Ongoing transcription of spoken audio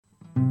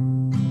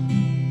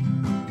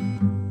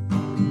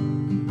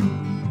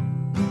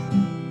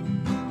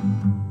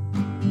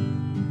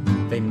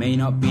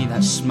not be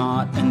that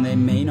smart and they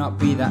may not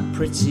be that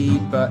pretty,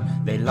 but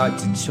they like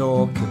to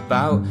talk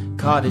about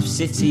Cardiff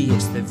City.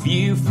 It's the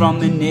view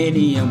from the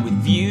Ninian, with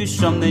views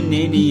from the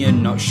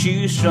Ninian, not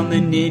shoes from the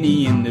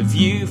Ninian, the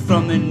view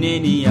from the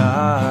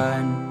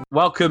Ninian.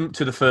 Welcome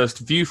to the first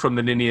View from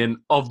the Ninian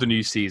of the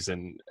new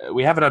season.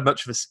 We haven't had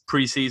much of a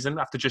pre-season.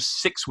 After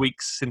just 6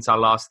 weeks since our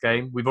last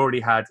game, we've already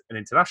had an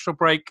international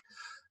break,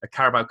 a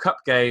Carabao Cup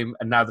game,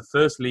 and now the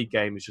first league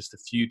game is just a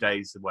few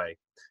days away.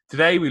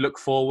 Today we look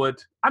forward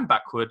and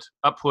backward,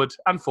 upward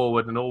and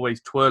forward, and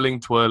always twirling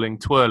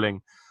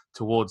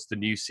towards the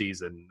new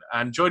season.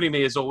 And joining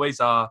me as always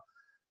are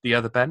the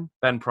other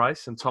Ben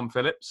Price and Tom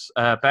Phillips.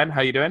 Ben,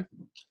 how you doing?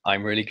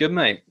 I'm really good,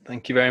 mate.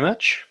 Thank you very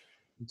much.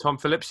 Tom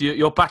Phillips,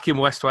 you're back in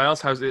West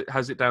Wales. How's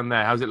it down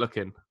there? How's it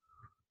looking?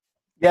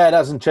 Yeah, it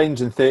hasn't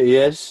changed in 30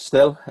 years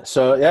still.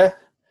 So, yeah,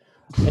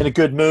 in a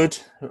good mood,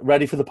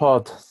 ready for the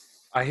pod.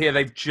 I hear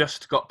they've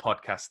just got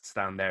podcasts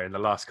down there in the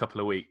last couple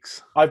of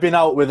weeks. I've been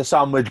out with a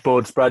sandwich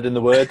board spreading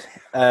the word.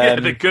 Yeah,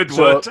 the good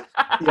word.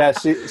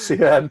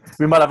 Yeah,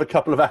 we might have a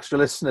couple of extra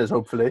listeners,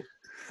 hopefully.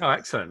 Oh,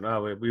 excellent.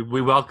 Well,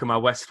 we welcome our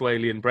West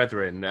Walian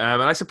brethren.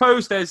 And I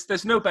suppose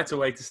there's no better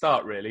way to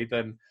start, really,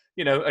 than...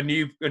 a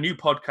new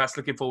podcast,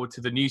 looking forward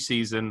to the new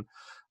season.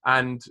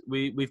 And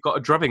we've got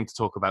a drubbing to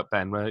talk about,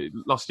 Ben. We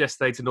lost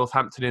yesterday to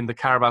Northampton in the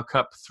Carabao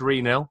Cup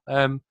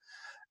 3-0.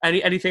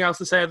 Anything else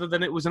to say other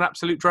than it was an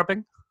absolute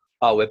drubbing?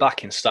 Oh, we're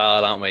back in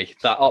style, aren't we?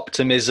 That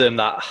optimism,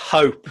 that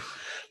hope,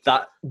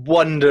 that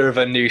wonder of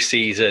a new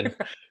season,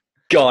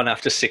 gone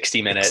after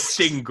 60 minutes.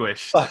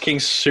 Extinguished. Fucking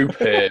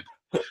superb.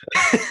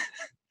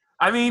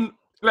 I mean...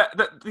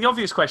 The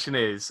obvious question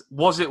is,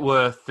 was it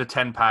worth the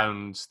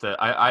 £10 that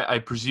I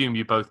presume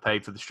you both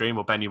paid for the stream?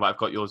 Or Ben, you might have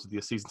got yours with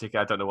your season ticket.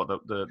 I don't know what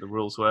the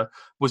rules were.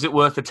 Was it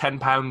worth the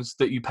 £10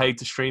 that you paid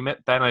to stream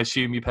it? Ben, I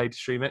assume you paid to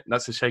stream it.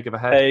 That's a shake of a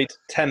head. Paid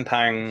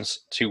 £10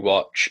 to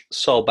watch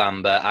Sol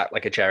Bamba act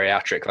like a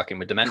geriatric fucking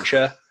with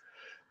dementia.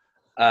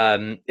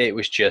 It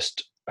was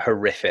just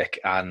horrific.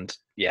 And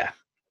yeah,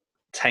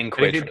 10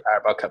 quid for the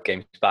Carabao Cup game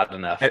is bad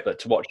enough. But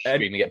to watch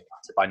streaming get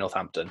battered by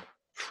Northampton...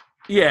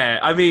 Yeah,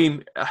 I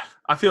mean,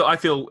 I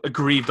feel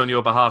aggrieved on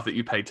your behalf that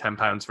you paid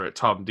 £10 for it,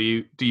 Tom.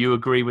 Do you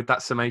agree with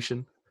that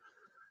summation?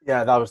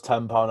 Yeah, that was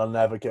 £10 I'll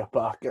never get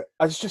back.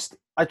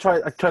 I try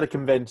to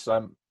convince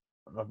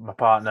my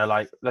partner,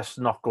 like, let's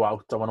not go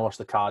out. I want to watch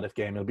the Cardiff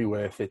game. It'll be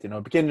worth it.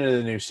 Beginning of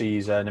the new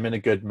season. I'm in a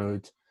good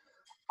mood.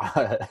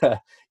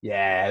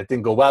 Yeah, it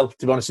didn't go well,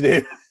 to be honest with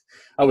you.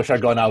 I wish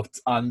I'd gone out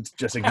and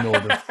just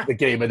ignored the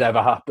game had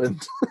ever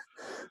happened.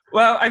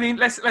 Well, I mean,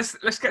 let's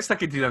get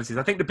stuck into the analysis.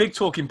 I think the big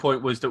talking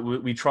point was that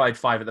we tried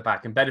 5 at the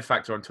back, and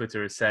Benefactor on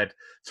Twitter has said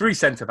 3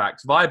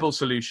 centre-backs, viable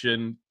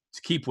solution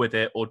to keep with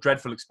it, or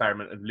dreadful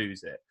experiment and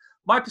lose it.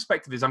 My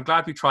perspective is I'm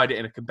glad we tried it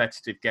in a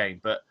competitive game,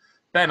 but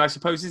Ben, I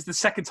suppose it's the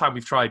second time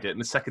we've tried it, and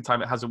the second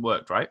time it hasn't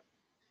worked, right?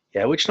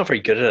 Yeah, we're just not very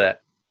good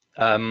at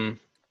it.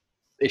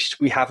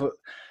 We have,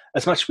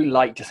 as much as we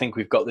like to think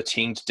we've got the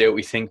team to do it,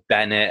 we think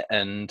Bennett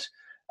and...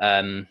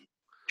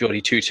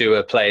 Geordie Tutu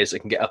are players that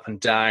can get up and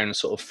down,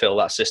 sort of fill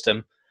that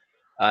system.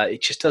 It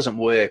just doesn't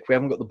work. We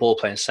haven't got the ball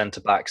playing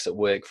centre-backs that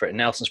work for it.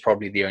 Nelson's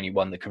probably the only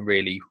one that can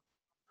really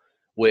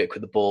work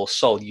with the ball.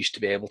 Sol used to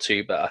be able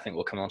to, but I think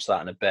we'll come on to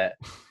that in a bit.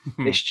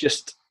 It's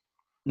just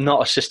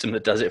not a system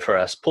that does it for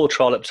us. Paul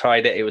Trollope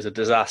tried it. It was a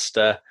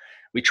disaster.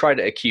 We tried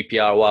it at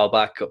QPR a while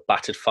back, got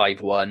battered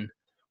 5-1.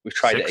 We've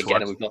tried it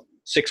again, and we've got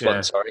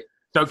 6-1, sorry.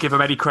 Don't give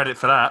him any credit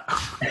for that.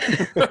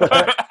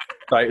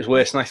 Right, it was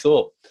worse than I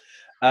thought.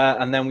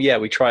 And then,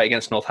 we try it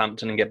against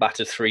Northampton and get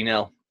battered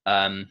 3-0.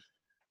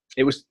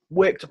 It was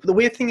worked. The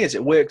weird thing is,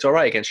 it worked all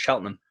right against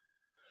Cheltenham.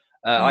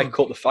 I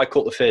caught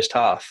the first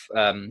half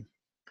on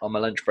my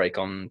lunch break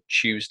on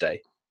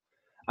Tuesday,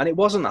 and it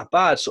wasn't that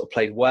bad. Sort of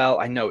played well.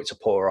 I know it's a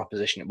poor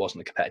opposition. It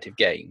wasn't a competitive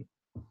game,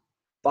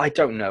 but I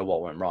don't know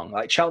what went wrong.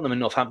 Like Cheltenham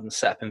and Northampton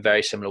set up in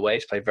very similar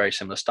ways, played very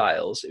similar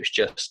styles. It was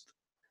just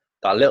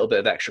that little bit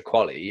of extra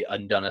quality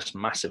undone us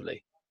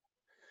massively.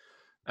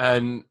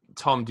 And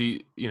Tom, do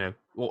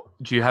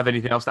you have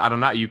anything else to add on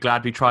that? Are you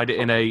glad we tried it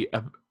in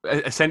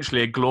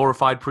essentially a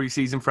glorified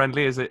pre-season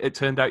friendly as it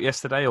turned out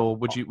yesterday, or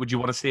would you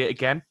want to see it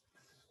again?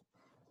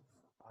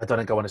 I don't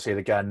think I want to see it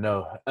again,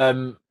 no.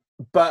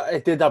 But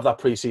it did have that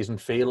pre-season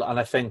feel, and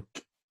I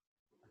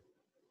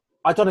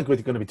don't think we're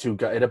going to be too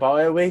gutted about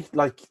it, are we?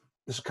 Like,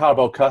 this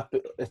Carabao Cup,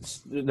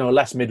 it's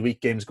less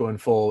midweek games going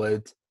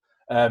forward.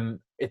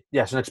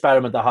 It's an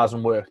experiment that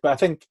hasn't worked. But I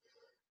think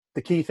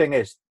the key thing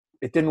is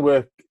it didn't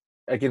work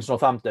against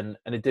Northampton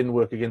and it didn't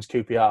work against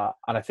QPR,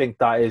 and I think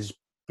that is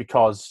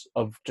because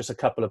of just a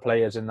couple of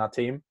players in that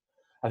team.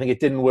 I think it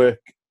didn't work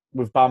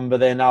with Bamba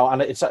there now,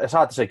 and it's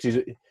hard to say because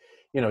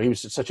he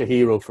was such a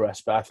hero for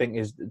us, but I think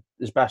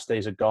his best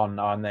days are gone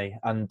now, aren't they?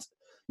 And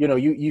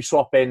you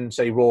swap in,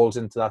 say, Rawls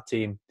into that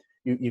team,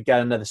 you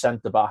get another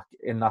centre back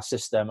in that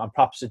system, and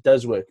perhaps it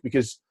does work,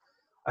 because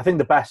I think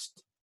the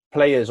best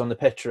players on the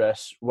pitch for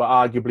us were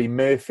arguably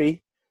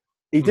Murphy.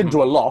 He didn't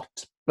do a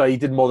lot, but he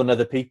did more than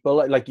other people.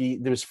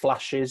 There was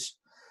flashes.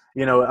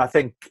 I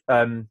think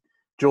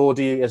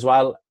Geordie as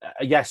well.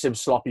 Yes, it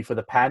was sloppy for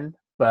the pen,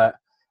 but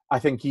I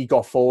think he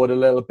got forward a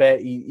little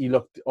bit. He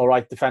looked all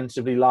right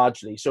defensively,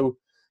 largely. So,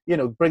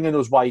 bringing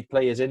those wide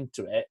players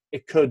into it,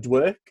 it could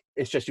work.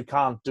 It's just you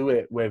can't do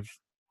it with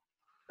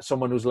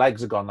someone whose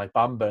legs are gone, like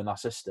Bamba, in that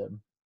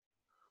system.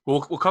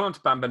 We'll come on to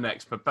Bamba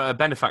next, but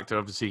Benefactor,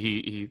 obviously,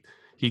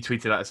 he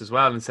tweeted at us as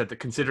well and said that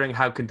considering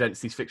how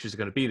condensed these fixtures are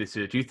going to be this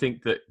year, do you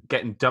think that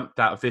getting dumped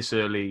out of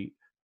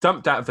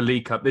the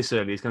League Cup this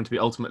early is going to be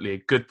ultimately a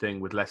good thing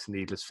with less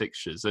needless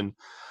fixtures? And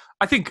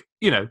I think,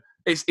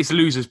 it's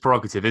loser's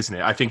prerogative, isn't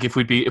it? I think if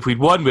we'd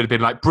won, we'd have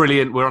been like,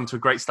 brilliant, we're on to a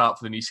great start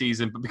for the new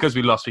season, but because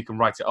we lost, we can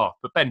write it off.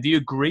 But Ben, do you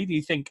agree? Do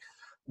you think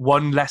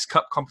one less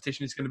cup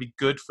competition is going to be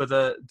good for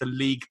the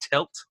league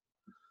tilt?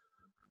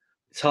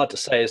 It's hard to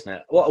say, isn't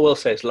it? What I will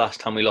say is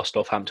last time we lost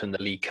Northampton in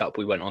the League Cup,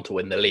 we went on to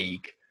win the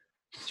league.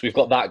 So we've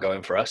got that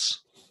going for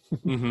us.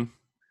 Mm-hmm.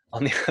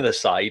 On the other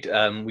side,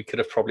 we could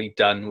have probably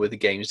done with the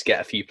games to get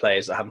a few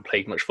players that haven't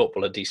played much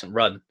football a decent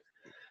run.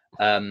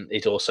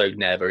 It also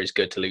never is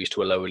good to lose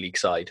to a lower league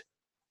side.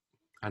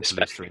 And to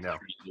lose 3-0.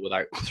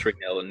 Without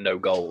 3-0 and no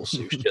goals.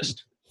 It was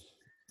just,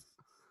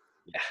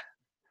 yeah.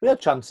 We had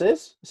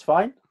chances. It's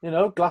fine.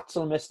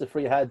 Glatzel missed the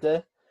free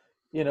header.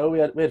 We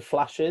had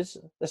flashes.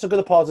 Let's look at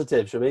the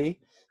positives, shall we?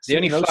 The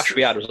only flash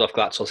we had was off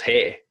Glatzel's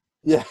hair.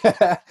 Yeah.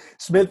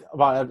 Smith,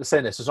 I'm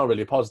saying this, it's not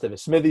really a positive.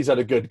 Smithies had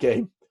a good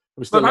game.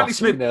 We still lost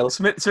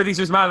 2-0. Smithies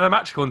was man of the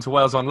match according to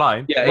Wales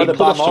Online. Yeah, he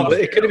pulled off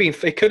it could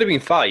have been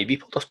 5. He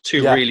pulled off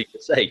 2 really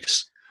good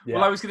saves. Yeah.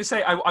 Well, I was going to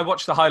say, I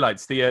watched the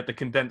highlights, the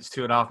condensed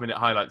 2.5-minute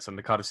highlights on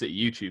the Cardiff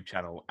City YouTube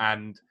channel,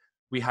 and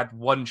we had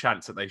one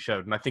chance that they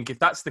showed. And I think if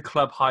that's the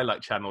club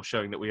highlight channel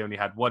showing that we only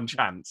had one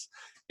chance,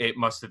 it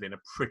must have been a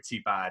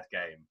pretty bad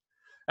game.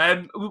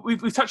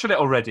 We've touched on it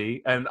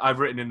already, and I've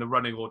written in the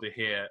running order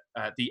here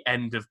the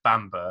end of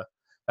Bamba.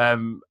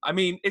 I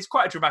mean, it's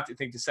quite a dramatic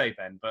thing to say,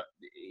 Ben, but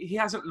he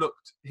hasn't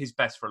looked his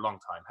best for a long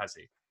time, has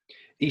he?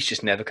 He's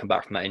just never come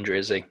back from that injury,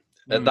 has he?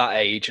 At that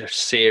age, a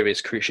serious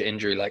cruciate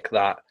injury like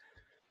that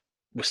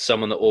was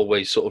someone that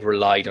always sort of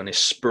relied on his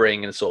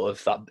spring and sort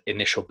of that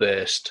initial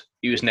burst.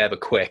 He was never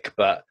quick,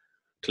 but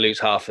to lose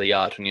half of the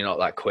yard when you're not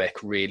that quick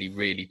really,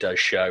 really does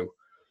show.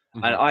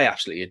 Mm-hmm. And I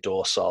absolutely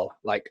adore Sol.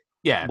 One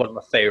of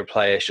my favourite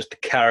players, just the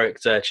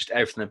character, just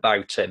everything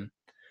about him.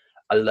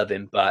 I love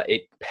him, but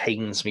it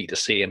pains me to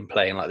see him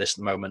playing like this at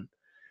the moment.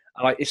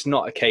 And it's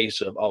not a case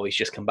of, he's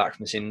just come back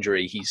from this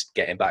injury, he's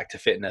getting back to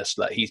fitness.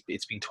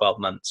 It's been 12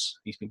 months.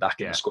 He's been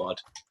back in the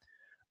squad.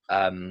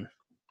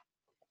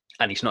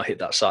 And he's not hit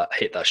that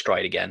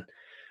stride again.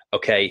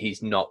 Okay,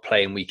 he's not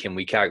playing week in,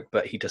 week out,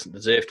 but he doesn't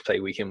deserve to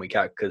play week in, week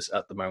out because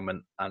at the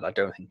moment, and I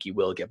don't think he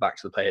will get back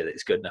to the player that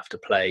is good enough to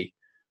play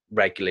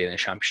regularly in a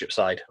championship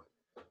side.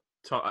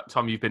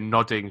 Tom, you've been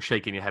nodding,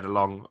 shaking your head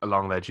along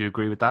there. Do you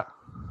agree with that?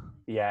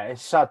 Yeah,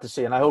 it's sad to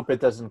see, and I hope it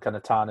doesn't kind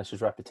of tarnish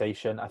his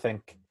reputation. I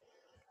think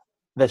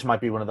this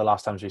might be one of the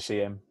last times we see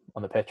him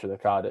on the pitch with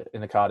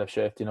in the Cardiff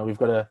shirt. We've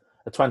got a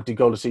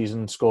 20-goal a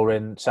season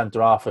scoring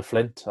centre half for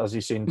Flint, as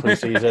you've seen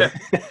pre-season.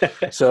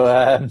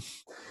 So,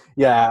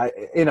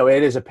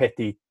 it is a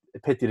pity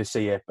to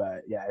see it,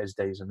 but yeah, his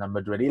days are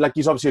numbered, really.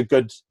 He's obviously a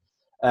good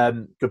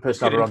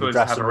person to have around the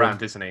dressing room,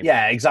 isn't he?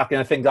 Yeah, exactly.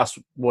 And I think that's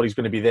what he's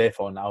going to be there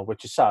for now,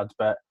 which is sad,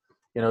 but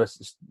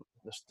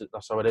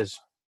that's how it is.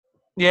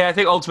 Yeah, I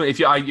think ultimately, if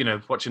you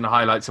watching the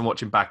highlights and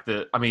watching back,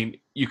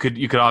 you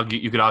could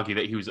argue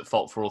that he was at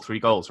fault for all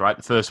 3 goals, right?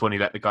 The first one, he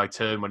let the guy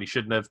turn when he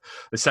shouldn't have.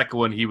 The second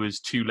one, he was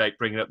too late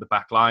bringing up the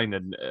back line,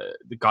 and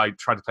the guy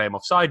tried to play him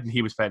offside, and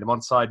he was playing him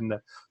onside. And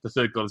the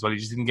third goal as well, he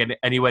just didn't get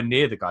anywhere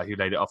near the guy who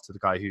laid it off to the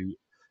guy who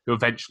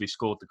eventually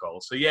scored the goal.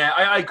 So yeah,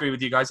 I agree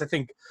with you guys. I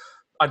think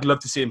I'd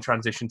love to see him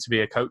transition to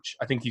be a coach.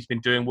 I think he's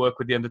been doing work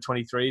with the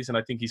under-23s, and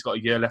I think he's got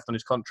a year left on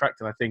his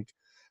contract, and I think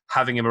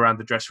having him around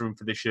the dressing room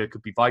for this year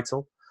could be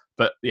vital.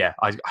 But yeah,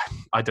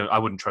 I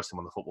wouldn't trust him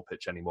on the football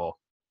pitch anymore.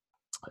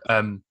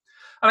 And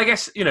I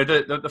guess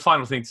the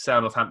final thing to say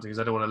on Northampton, because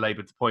I don't want to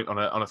labour the point on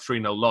a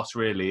 3-0 loss,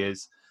 really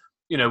is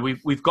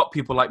we've got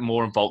people like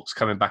Moore and Volks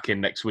coming back in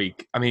next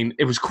week. I mean,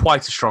 it was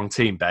quite a strong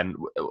team, Ben.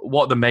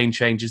 What are the main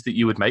changes that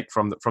you would make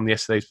from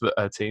yesterday's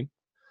team?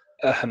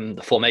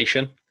 The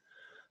formation,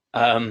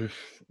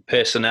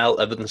 personnel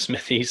other than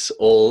Smithies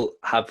all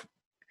have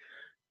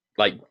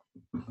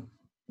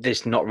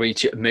there's not really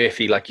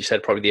Murphy, like you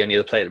said, probably the only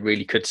other player that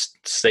really could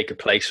stake a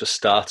place for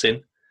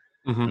starting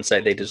and say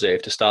they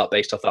deserve to start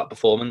based off that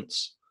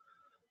performance.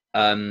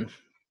 But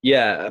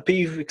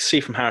you can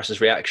see from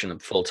Harris's reaction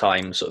at full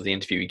time, sort of the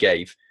interview he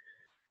gave,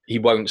 he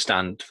won't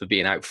stand for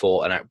being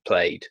outfought and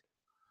outplayed.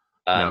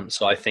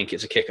 So I think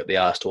it's a kick up the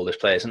arse to all those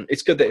players, and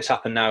it's good that it's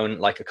happened now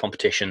in a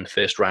competition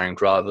first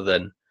round rather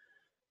than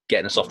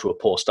getting us off to a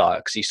poor start,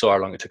 because you saw how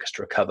long it took us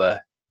to recover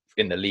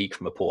in the league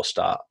from a poor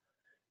start.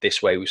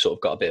 This way, we've sort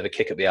of got a bit of a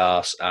kick up the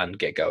arse and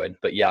get going.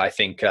 But yeah, I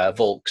think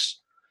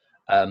Volks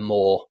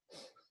more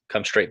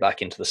come straight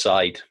back into the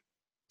side,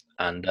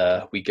 and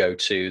we go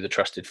to the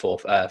trusted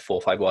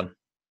 4-5-1.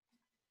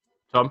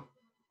 Tom?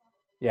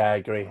 Yeah, I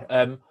agree.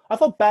 I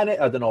thought Bennett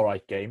had an all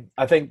right game.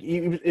 I think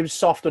it was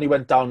soft when he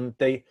went down.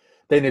 They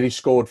nearly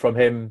scored from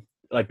him,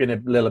 being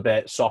a little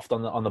bit soft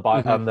on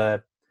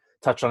the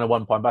touchline at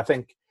one point. But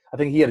I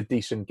think he had a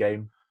decent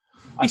game.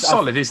 He's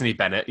solid, isn't he,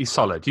 Bennett? He's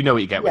solid. You know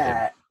what you get with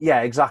him.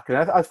 Yeah, exactly.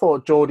 I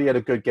thought Geordie had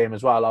a good game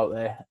as well out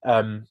there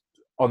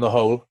on the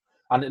whole.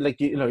 And,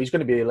 he's going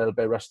to be a little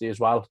bit rusty as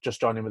well,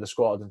 just joining with the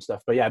squad and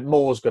stuff. But, yeah,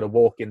 Moore's going to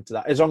walk into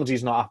that. As long as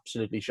he's not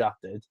absolutely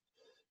shattered,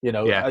 he's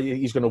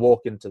going to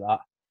walk into that.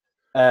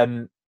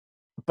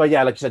 But,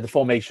 yeah, like you said, the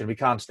formation, we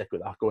can't stick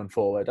with that going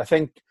forward. I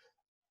think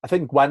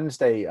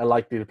Wednesday are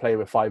likely to play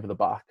with 5 at the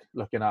back,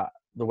 looking at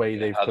the way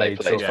they've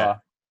played so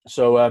far.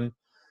 So it'd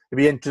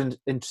be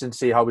interesting to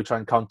see how we try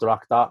and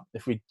counteract that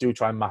if we do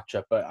try and match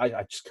up. But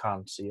I just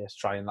can't see us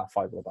trying that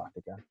 5 at the back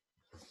again.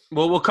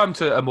 Well, we'll come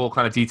to a more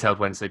kind of detailed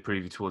Wednesday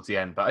preview towards the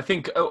end. But I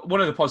think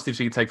one of the positives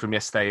you can take from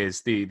yesterday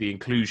is the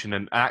inclusion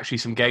and actually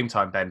some game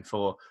time, Ben,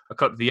 for a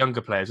couple of the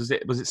younger players.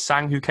 Was it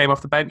Sang who came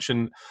off the bench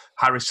and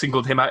Harris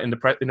singled him out in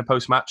the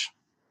post-match?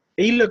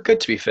 He looked good,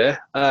 to be fair.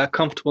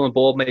 Comfortable on the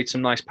ball, made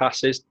some nice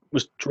passes.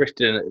 Was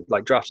drafted in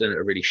at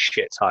a really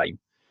shit time.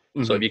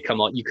 Mm-hmm. So if you come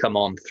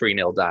on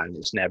 3-0 down,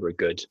 it's never a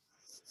good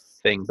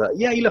thing. But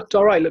yeah, he looked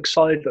all right. Looked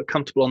solid. Looked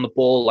comfortable on the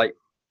ball. Like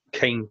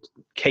came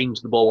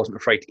to the ball, wasn't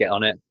afraid to get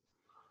on it.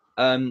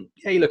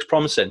 He looks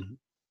promising.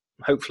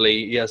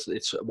 Hopefully,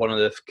 it's one of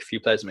the few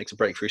players that makes a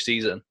breakthrough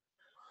season.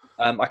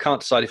 I can't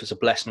decide if it's a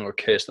blessing or a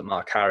curse that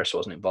Mark Harris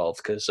wasn't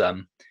involved because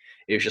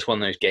it was just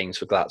one of those games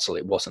for Glatzel.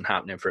 It wasn't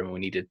happening for him and we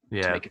needed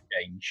to make a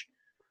change.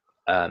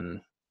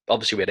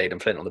 Obviously, we had Aidan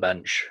Flint on the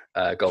bench,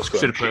 goal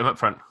scorer. Should have put him up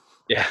front.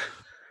 Yeah.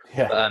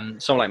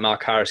 But, someone like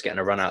Mark Harris getting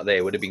a run out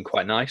there would have been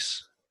quite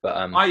nice. But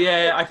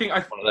I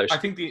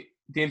think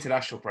the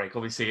international break,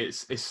 obviously,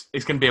 it's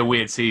going to be a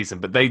weird season,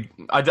 but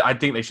I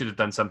think they should have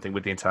done something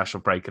with the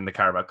international break and the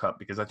Carabao Cup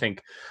because I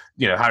think,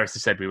 Harris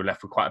has said we were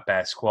left with quite a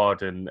bare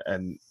squad and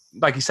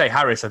like you say,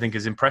 Harris I think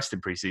has impressed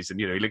in pre-season.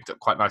 He linked up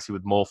quite nicely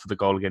with Moore for the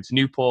goal against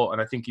Newport,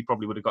 and I think he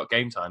probably would have got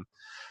game time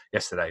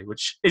yesterday,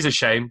 which is a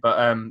shame,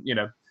 but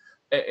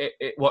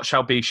what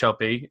shall be shall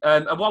be.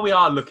 And while we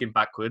are looking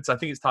backwards, I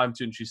think it's time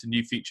to introduce a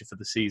new feature for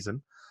the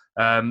season.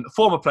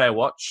 Former player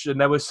watch, and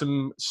there was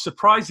some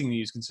surprising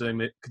news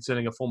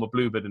concerning a former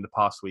Bluebird in the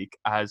past week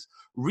as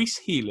Rhys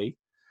Healey,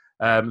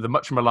 the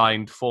much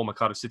maligned former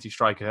Cardiff City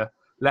striker,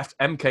 left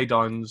MK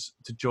Dons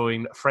to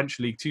join French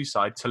League 2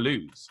 side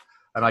Toulouse.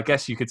 And I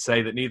guess you could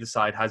say that neither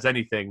side has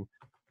anything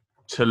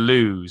to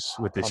lose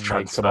with this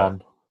transfer.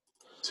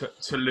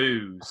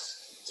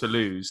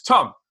 Toulouse.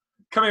 Tom,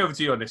 coming over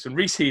to you on this one,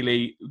 Rhys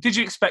Healey, did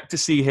you expect to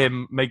see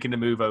him making the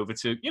move over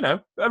to,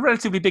 a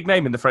relatively big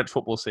name in the French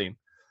football scene?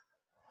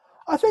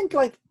 I think,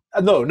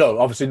 no,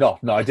 obviously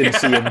not. No, I didn't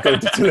see him go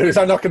to Toulouse.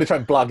 I'm not going to try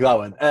and blag that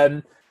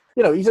one.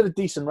 He's had a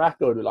decent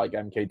record with,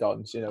 MK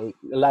Dons.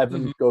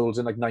 11 goals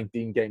in,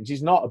 19 games.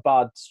 He's not a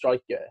bad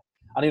striker.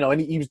 And,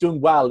 and he was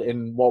doing well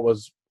in what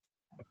was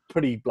a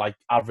pretty,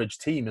 average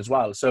team as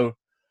well. So,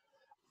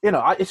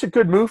 it's a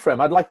good move for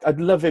him. I'd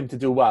love him to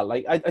do well.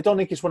 I don't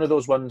think it's one of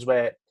those ones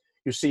where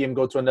you see him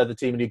go to another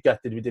team and you're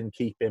gutted we didn't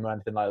keep him or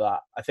anything like that.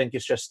 I think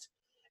it's just...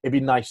 it'd be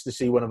nice to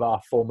see one of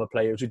our former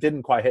players who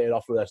didn't quite hit it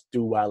off with us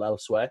do well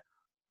elsewhere.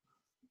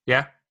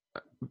 Yeah.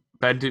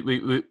 Ben,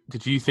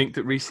 did you think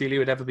that Rhys Healey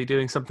would ever be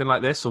doing something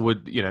like this, or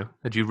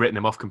had you written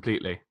him off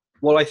completely?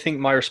 Well, I think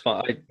my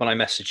response, when I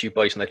messaged you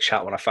boys in the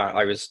chat when I found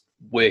I was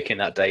working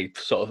that day,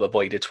 sort of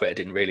avoided Twitter,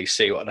 didn't really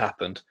see what had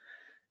happened.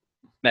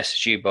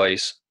 Messaged you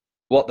boys,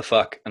 what the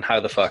fuck and how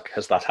the fuck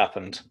has that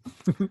happened?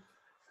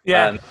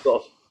 Yeah.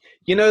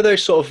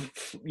 Those sort of,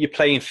 you're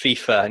playing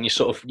FIFA and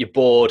you're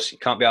bored, you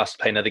can't be asked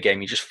to play another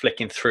game, you're just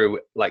flicking through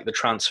the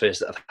transfers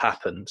that have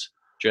happened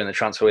during the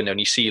transfer window and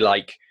you see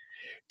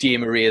Di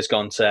Maria's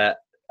gone to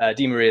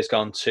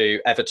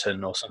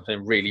Everton or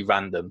something really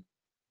random.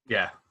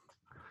 Yeah.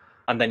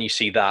 And then you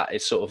see that,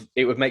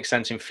 it would make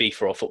sense in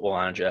FIFA or Football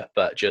Manager,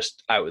 but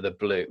just out of the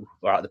blue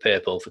or out of the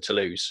purple for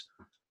Toulouse.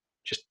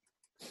 Just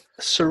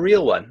a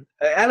surreal one.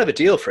 A hell of a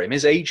deal for him.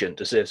 His agent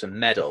deserves a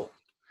medal.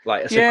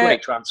 It's a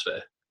great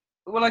transfer.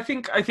 Well, I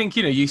think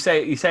you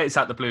say it's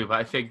out the blue, but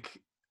I think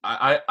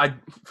I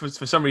for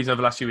some reason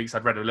over the last few weeks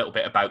I've read a little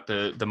bit about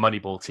the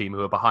Moneyball team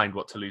who are behind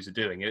what Toulouse are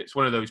doing. And it's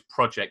one of those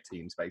project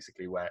teams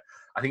basically where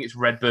I think it's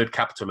Redbird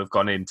Capital have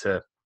gone in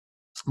to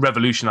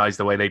revolutionise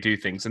the way they do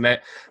things, and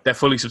they're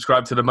fully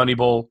subscribed to the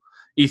Moneyball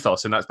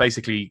ethos, and that's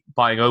basically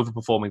buying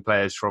overperforming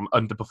players from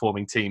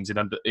underperforming teams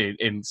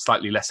in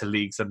slightly lesser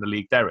leagues than the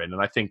league they're in.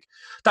 And I think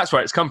that's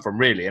where it's come from,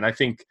 really. And I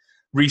think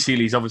Rhys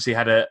Healey's obviously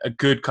had a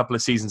good couple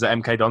of seasons at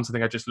MK Dons. I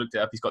think I just looked it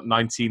up. He's got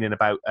 19 in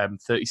about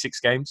 36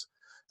 games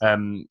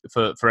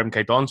for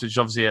MK Dons, which is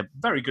obviously a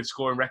very good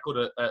scoring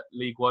record at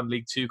League 1,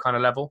 League 2 kind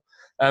of level.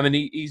 And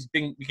he's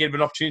been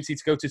given an opportunity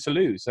to go to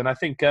Toulouse. And I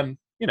think, like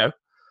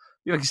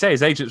you say,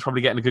 his agent's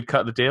probably getting a good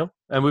cut of the deal.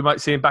 And we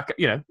might see him back.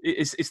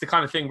 It's the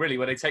kind of thing, really,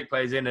 where they take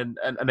players in and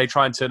they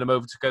try and turn them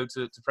over to go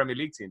to Premier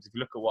League teams. If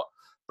you look at what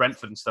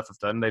Brentford and stuff have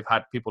done, they've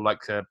had people like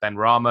Ben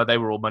Rama. They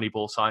were all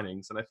Moneyball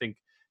signings. And I think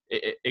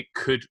it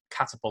could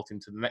catapult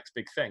into the next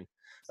big thing.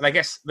 And I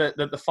guess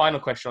the final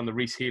question on the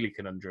Rhys Healey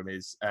conundrum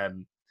is,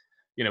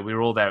 we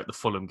were all there at the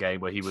Fulham game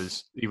where he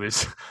was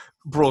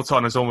brought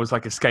on as almost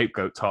like a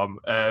scapegoat, Tom.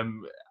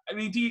 I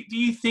mean, do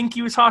you think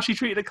he was harshly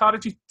treated at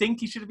Cardiff? Do you think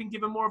he should have been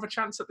given more of a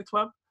chance at the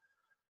club?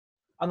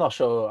 I'm not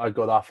sure I'd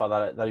go that far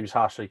that he was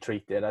harshly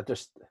treated.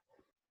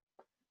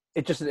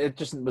 It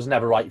just was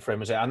never right for him,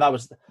 was it? And that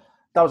was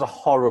a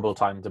horrible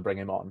time to bring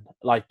him on.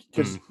 Like,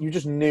 because you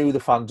just knew the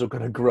fans were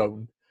going to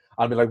groan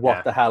and be like,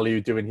 "What the hell are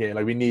you doing here?"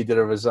 Like, we needed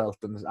a result,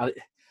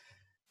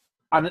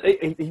 and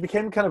he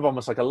became kind of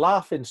almost like a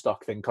laughing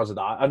stock thing because of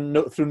that,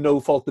 and through no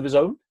fault of his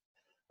own.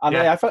 And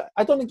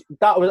I don't think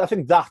that was. I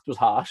think that was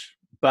harsh,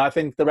 but I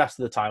think the rest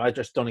of the time, I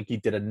just don't think he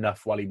did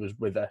enough while he was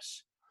with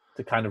us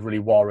to kind of really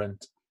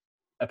warrant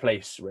a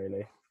place.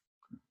 Really,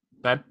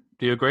 Ben,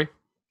 do you agree?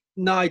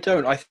 No, I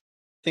don't. I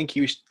think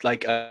he was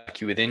like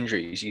with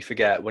injuries. You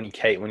forget when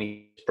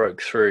he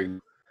broke through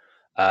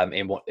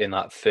in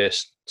that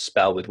first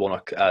spell with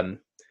Warnock.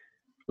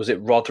 Was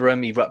it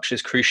Rotherham? He ruptured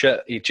his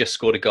cruciate. He just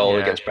scored a goal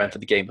against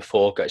Brentford the game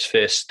before, got his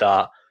first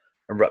start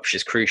and ruptured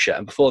his cruciate.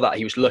 And before that,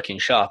 he was looking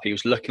sharp. He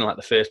was looking like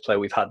the first player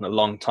we've had in a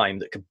long time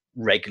that could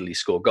regularly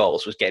score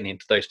goals, was getting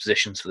into those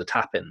positions for the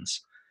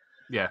tap-ins.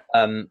 Yeah.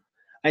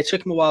 It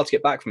took him a while to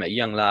get back from it. A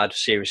young lad,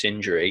 serious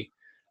injury.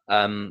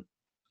 And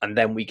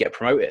then we get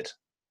promoted.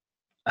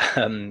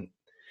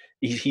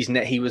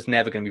 He was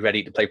never going to be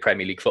ready to play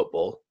Premier League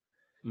football.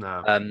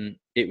 No.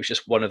 It was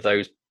just one of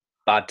those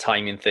bad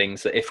timing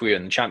things that if we were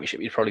in the Championship,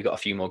 we'd probably got a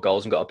few more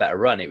goals and got a better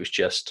run. It was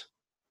just,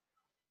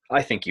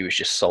 I think he was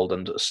just sold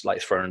under,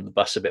 like thrown under the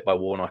bus a bit by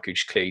Warnock, who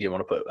just clearly didn't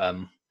want to put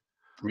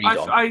Reed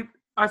on.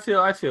 I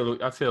feel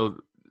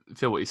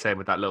what you're saying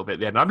with that little bit at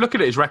the end. I'm looking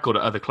at his record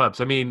at other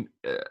clubs. I mean,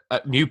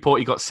 at Newport,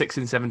 he got 6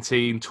 in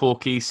 17,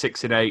 Torquay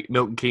 6 in 8,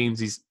 Milton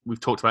Keynes, we've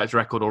talked about his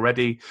record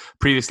already.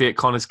 Previously at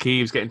Connors Quay,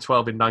 he was getting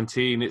 12 in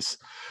 19.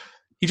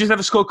 He just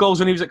never scored goals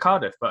when he was at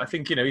Cardiff, but I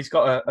think, he's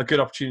got a good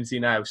opportunity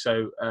now.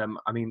 So,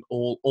 I mean,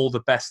 all the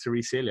best to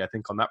Rhys Healey, I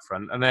think, on that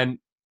front. And then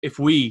if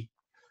we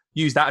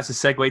use that as a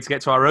segue to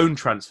get to our own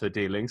transfer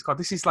dealings, God,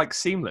 this is like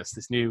seamless,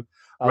 this new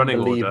running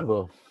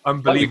order.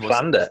 Unbelievable. We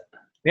planned it.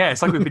 Yeah,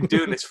 it's like we've been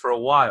doing this for a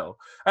while.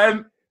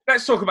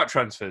 Let's talk about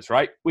transfers,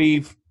 right?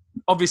 We've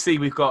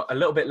got a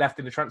little bit left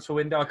in the transfer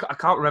window. I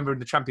can't remember if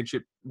the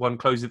Championship one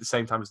closed at the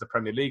same time as the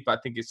Premier League, but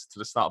I think it's to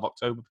the start of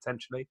October,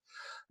 potentially.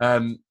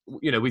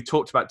 We've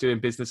talked about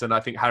doing business, and I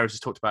think Harris has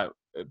talked about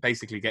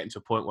basically getting to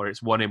a point where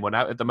it's 1 in, 1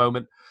 out at the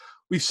moment.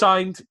 We've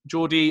signed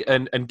Geordie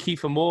and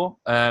Kieffer Moore.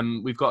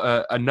 We've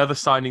got another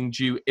signing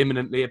due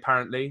imminently,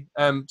 apparently.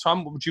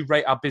 Tom, what would you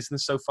rate our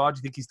business so far? Do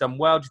you think he's done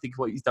well? Do you think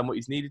he's done what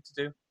he's needed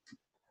to do?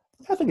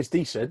 I think it's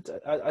decent.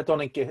 I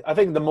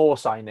think the Moore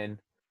signing,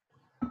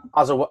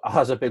 as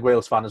a big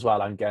Wales fan as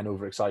well, I'm getting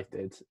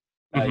overexcited.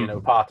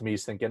 Part of me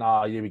is thinking,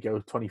 here we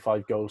go,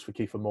 25 goals for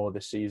Kieffer Moore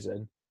this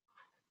season.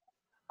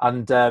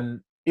 And,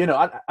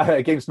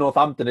 against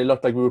Northampton, it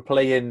looked like we were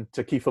playing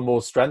to Kieffer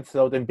Moore's strength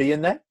without him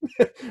being there.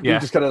 We were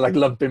just kind of like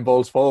lumping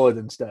balls forward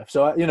and stuff.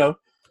 So,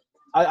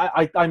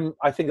 I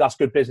think that's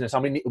good business.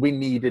 I mean, we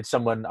needed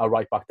someone, a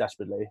right back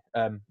desperately,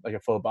 like a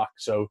full back.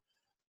 So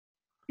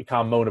you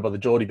can't moan about the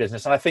Geordie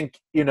business. And I think,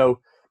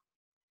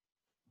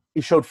 he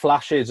showed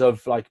flashes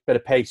of like a bit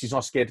of pace. He's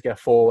not scared to get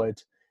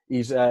forward.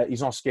 He's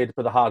not scared to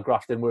put the hard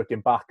graft in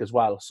working back as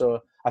well.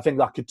 So I think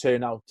that could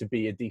turn out to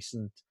be a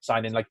decent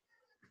signing. Like,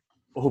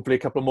 hopefully a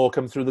couple more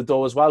come through the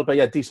door as well. But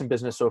yeah, decent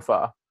business so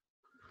far.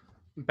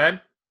 Ben,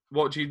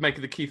 what do you make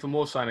of the Kieffer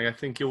Moore signing? I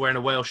think you're wearing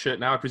a Wales shirt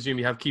now. I presume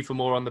you have Kieffer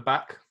Moore on the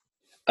back?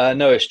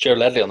 No, it's Joe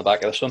Ledley on the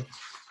back of this one.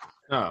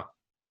 Oh.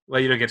 Well,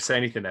 you don't get to say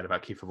anything then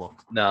about Kieffer Moore.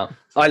 No.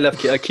 I love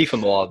Kieffer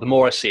Moore. The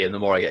more I see him, the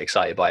more I get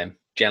excited by him.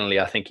 Generally,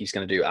 I think he's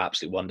going to do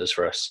absolute wonders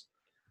for us.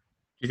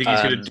 Do you think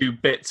he's going to do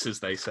bits, as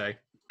they say?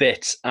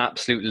 Bits,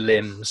 absolute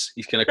limbs.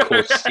 He's going to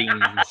cause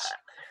scenes.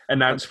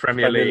 Announce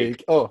Premier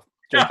League. Oh.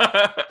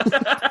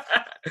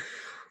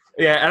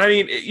 Yeah, and I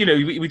mean,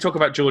 we talk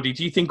about Geordie.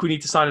 Do you think we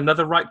need to sign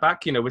another right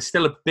back? We're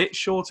still a bit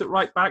short at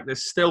right back.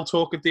 There's still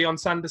talk of Dion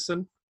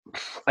Sanderson.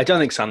 I don't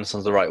think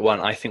Sanderson's the right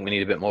one. I think we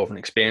need a bit more of an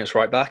experienced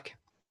right back.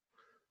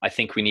 I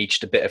think we need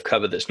just a bit of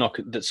cover that's going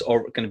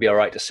to be all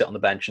right to sit on the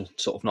bench and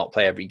sort of not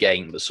play every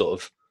game, but sort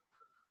of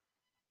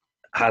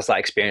has that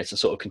experience and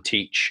sort of can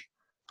teach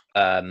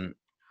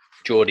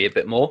Geordie a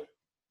bit more.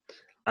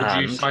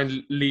 Would you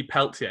sign Lee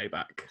Peltier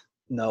back?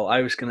 No,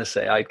 I was going to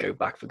say I'd go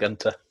back for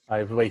Gunter.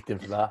 I was waiting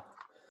for that.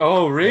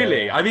 Oh,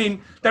 really? I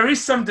mean, there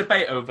is some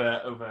debate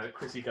over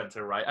Chrissy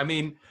Gunter, right? I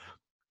mean,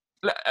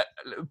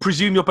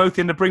 presume you're both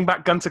in the bring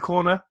back Gunter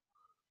corner?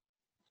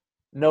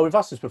 No, we've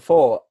asked this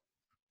before.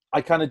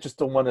 I kind of just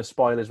don't want to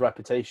spoil his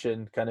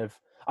reputation.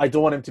 I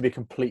don't want him to be a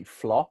complete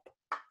flop.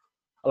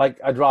 Like,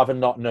 I'd rather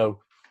not know.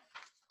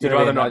 You'd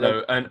rather not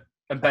know.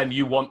 And Ben,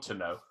 you want to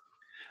know.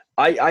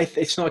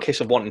 It's not a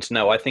case of wanting to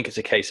know. I think it's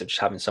a case of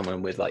just having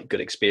someone with like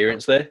good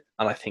experience there.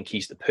 And I think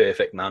he's the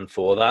perfect man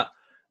for that.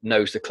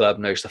 Knows the club,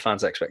 knows the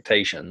fans'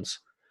 expectations.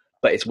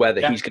 But it's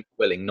whether he's going to be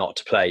willing not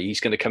to play. He's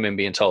going to come in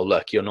being told,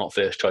 look, you're not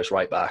first choice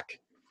right back.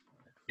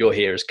 You're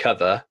here as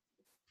cover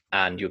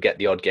and you'll get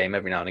the odd game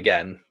every now and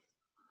again.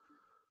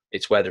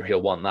 It's whether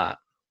he'll want that.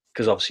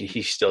 Because obviously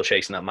he's still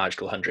chasing that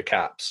magical 100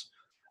 caps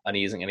and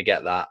he isn't going to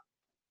get that.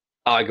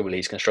 Arguably,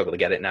 he's going to struggle to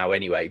get it now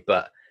anyway.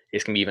 But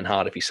it's going to be even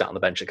harder if he sat on the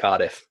bench at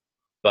Cardiff.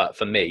 But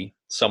for me,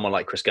 someone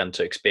like Chris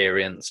Gunter,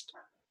 experienced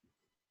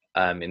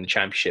in the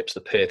Championship's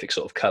the perfect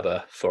sort of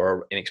cover for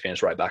an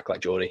inexperienced right back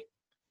like Geordie.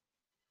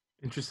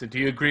 Interesting. Do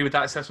you agree with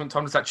that assessment,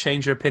 Tom? Does that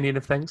change your opinion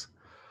of things?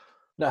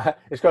 No,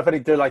 it's quite funny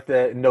to do like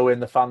the knowing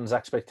the fans'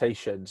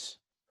 expectations.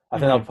 I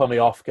think that'll put me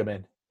off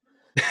coming.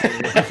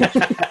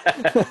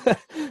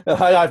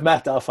 I've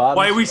met our fans.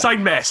 Why are we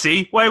signed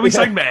Messi? Why are we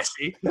signed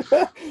Messi?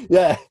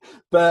 Yeah,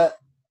 but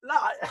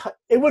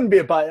it wouldn't be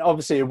a bad.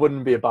 Obviously, it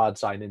wouldn't be a bad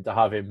signing to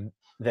have him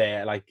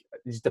there. Like,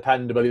 he's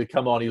dependable. He'll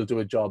come on. He'll do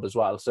a job as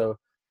well. So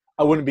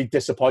I wouldn't be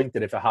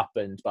disappointed if it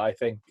happened. But I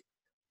think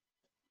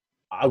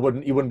I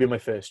wouldn't. He wouldn't be my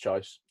first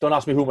choice. Don't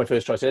ask me who my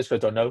first choice is,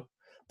 because I don't know.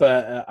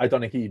 But I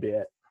don't think he'd be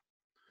it.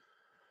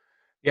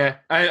 Yeah,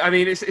 I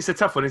mean, it's a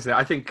tough one, isn't it?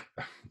 I think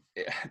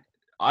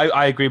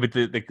I agree with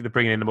the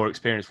bringing in a more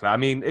experienced player. I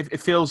mean,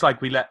 it feels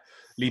like we let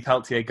Lee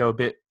Peltier go a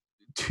bit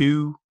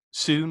too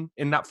soon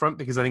in that front,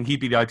 because I think he'd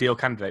be the ideal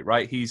candidate,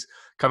 right? He's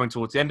coming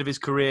towards the end of his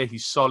career.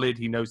 He's solid.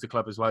 He knows the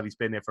club as well. He's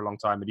been there for a long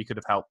time, and he could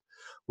have helped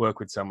work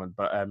with someone.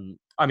 But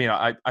I mean,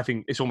 I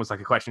think it's almost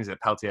like a question: is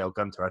it Peltier or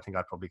Gunter? I think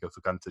I'd probably go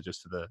for Gunter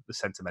just for the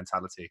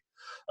sentimentality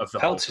of the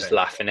whole thing. Peltier's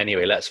laughing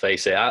anyway. Let's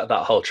face it. Out of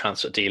that whole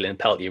transfer deal, in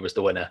Peltier was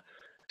the winner.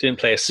 Didn't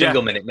play a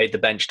single minute, made the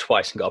bench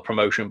twice, and got a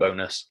promotion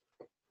bonus.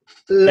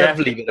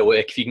 Lovely bit of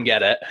work if you can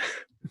get it.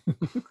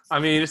 I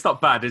mean, it's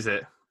not bad, is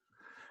it?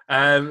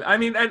 I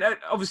mean, and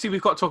obviously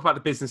we've got to talk about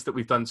the business that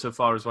we've done so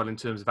far as well in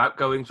terms of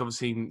outgoings.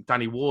 Obviously,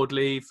 Danny Ward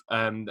leave,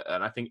 and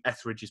I think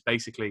Etheridge is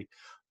basically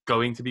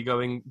going to be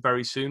going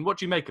very soon. What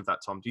do you make of that,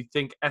 Tom? Do you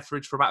think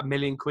Etheridge for about £1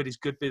 million is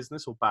good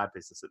business or bad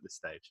business at this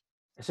stage?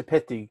 It's a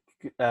pity,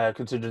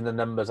 considering the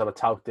numbers that were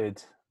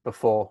touted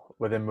before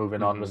with him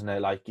moving on, wasn't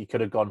it? Like, he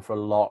could have gone for a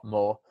lot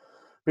more.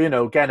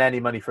 But, getting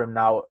any money from him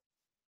now,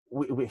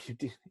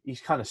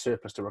 he's kind of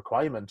surplus to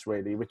requirements,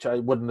 really, which I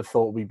wouldn't have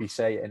thought we'd be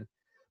saying.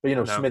 But,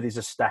 no. Smithies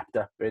has stepped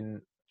up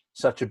in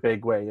such a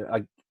big way,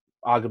 like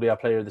arguably our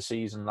player of the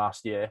season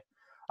last year.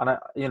 And,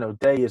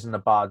 Day isn't a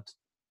bad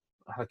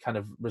kind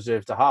of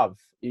reserve to have.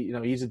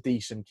 He's a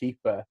decent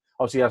keeper.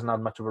 Obviously, he hasn't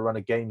had much of a run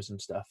of games and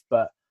stuff.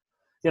 But,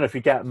 if you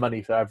get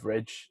money for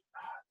Etheridge,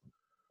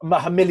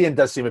 £1 million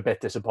does seem a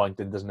bit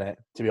disappointing, doesn't it,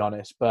 to be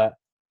honest? But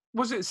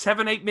was it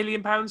 £7-8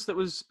 million that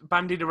was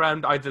bandied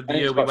around either the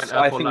year we went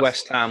up I or think last...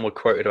 West Ham were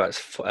quoted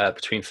about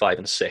between 5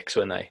 and 6,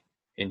 weren't they,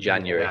 in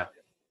January?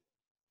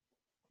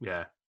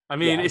 Yeah. I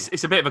mean,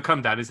 it's a bit of a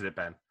come down, isn't it,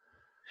 Ben?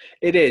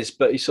 It is,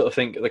 but you sort of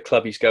think the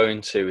club he's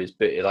going to is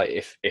like,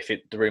 if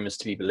the rumours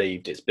to be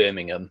believed, it's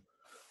Birmingham.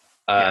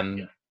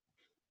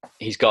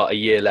 He's got a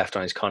year left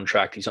on his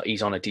contract.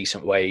 He's on a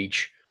decent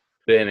wage.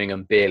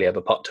 Birmingham barely have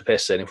a pot to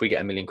piss in. If we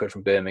get £1 million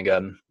from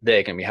Birmingham,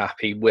 they're going to be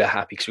happy. We're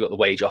happy because we've got the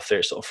wage off there.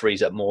 It sort of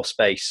frees up more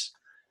space.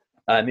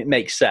 It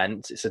makes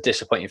sense. It's a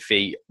disappointing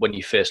fee when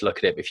you first look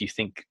at it. But if you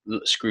think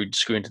screw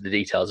into the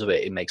details of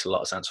it, it makes a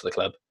lot of sense for the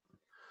club.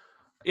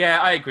 Yeah,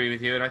 I agree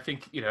with you, and I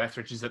think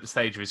Etheridge is at the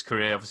stage of his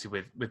career, obviously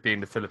with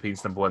being the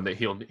Philippines number one, that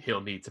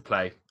he'll need to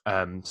play.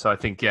 So I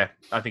think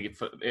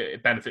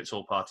it benefits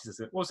all parties.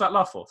 Isn't it? What was that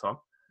laugh for, Tom?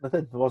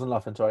 Nothing. I wasn't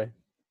laughing. Sorry.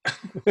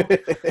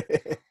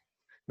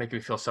 Making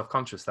me feel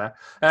self-conscious there.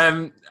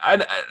 And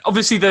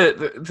obviously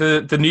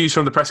the news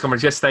from the press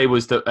conference yesterday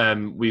was that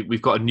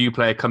we've got a new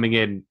player coming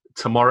in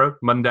tomorrow,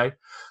 Monday.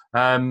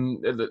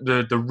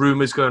 The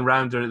rumours going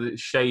around are that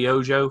it's Shea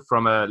Ojo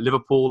from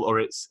Liverpool, or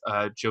it's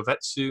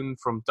Jovetsun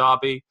from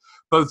Derby.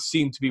 Both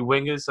seem to be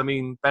wingers. I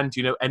mean, Ben,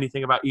 do you know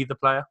anything about either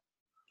player?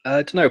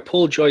 I don't know.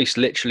 Paul Joyce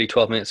literally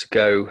 12 minutes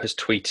ago has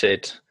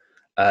tweeted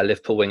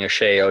Liverpool winger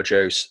Shea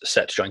Ojo's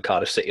set to join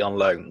Cardiff City on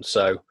loan.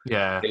 So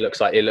it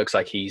looks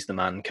like he's the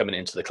man coming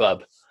into the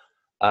club.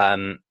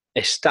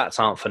 His stats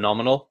aren't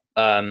phenomenal.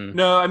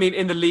 No, I mean,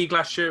 in the league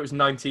last year, it was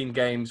 19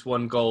 games,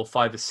 1 goal,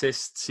 5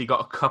 assists. He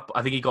got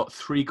I think he got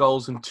 3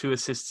 goals and 2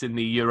 assists in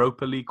the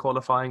Europa League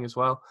qualifying as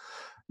well.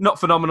 Not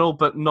phenomenal,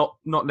 but not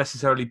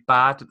necessarily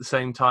bad at the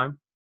same time.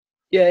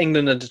 Yeah,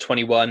 England under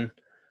 21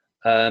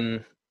 a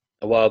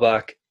while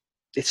back.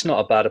 It's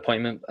not a bad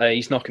appointment.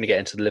 He's not going to get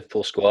into the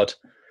Liverpool squad.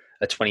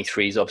 At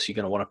 23, he's obviously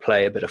going to want to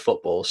play a bit of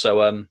football.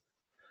 So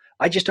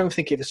I just don't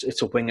think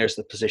it's a winger as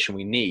the position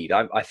we need.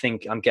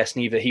 I'm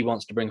guessing either he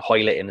wants to bring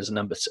Hoylett in as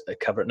a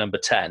cover at number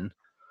 10,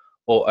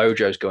 or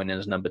Ojo's going in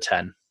as number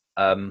 10.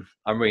 I'm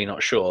really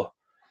not sure.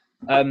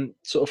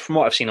 Sort of from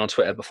what I've seen on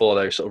Twitter before,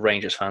 though, sort of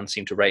Rangers fans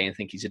seem to rate and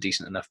think he's a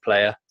decent enough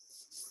player.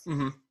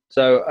 Mm-hmm.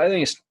 So I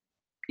think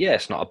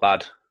it's not a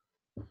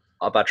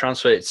bad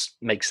transfer. It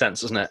makes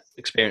sense, doesn't it?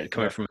 Experience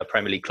coming from a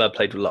Premier League club,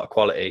 played with a lot of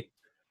quality.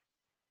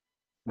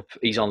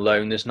 He's on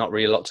loan. There's not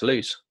really a lot to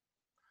lose.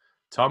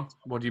 Tom,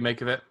 what do you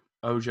make of it?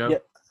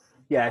 Ojo?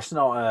 Yeah, it's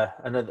not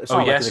another... It's oh,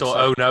 not yes, like or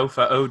oh, no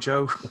for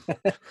Ojo?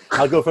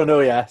 I'll go for an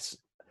oh, yes.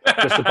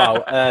 Just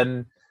about.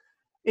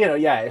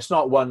 It's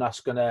not one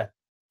that's going to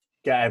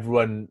get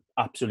everyone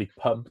absolutely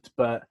pumped,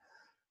 but,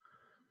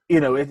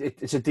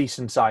 it's a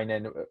decent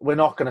signing. We're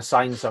not going to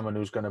sign someone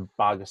who's going to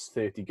bag us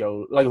 30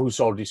 goals, like who's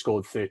already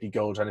scored 30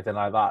 goals, anything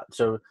like that.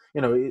 So,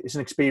 it's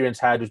an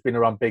experienced head who's been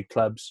around big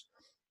clubs,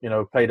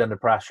 played under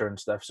pressure and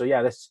stuff. So,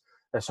 yeah,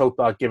 let's hope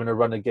that given a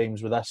run of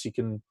games with us, he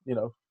can,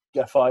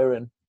 get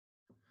firing.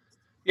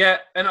 Yeah,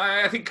 and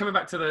I think coming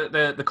back to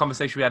the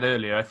conversation we had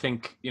earlier, I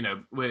think,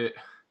 we're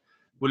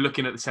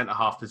looking at the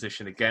centre-half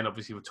position again.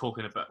 Obviously, we're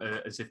talking about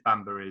as if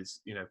Bamba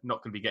is,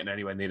 not going to be getting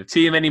anywhere near the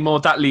team anymore.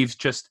 That leaves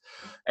just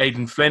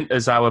Aidan Flint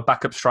as our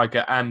backup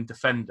striker and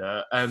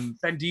defender.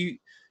 Ben, do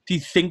you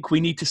think we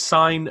need to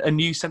sign a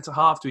new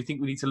centre-half? Do we think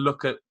we need to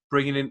look at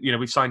bringing in,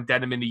 we've signed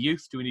Denham in the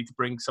youth. Do we need to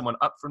bring someone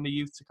up from the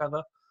youth to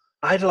cover?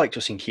 I'd like to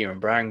have seen Kieran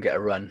Brown get a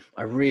run.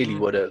 I really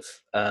would have.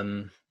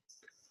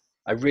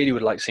 I really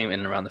would like to see him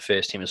in and around the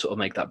first team and sort of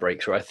make that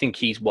breakthrough. I think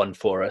he's one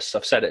for us. I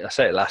said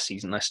it last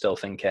season. I still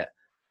think it.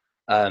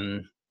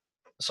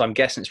 So I'm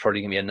guessing it's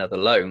probably going to be another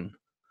loan,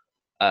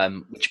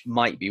 which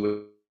might be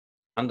where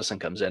Anderson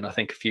comes in. I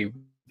think a few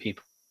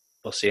people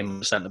will see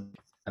him centre,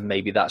 and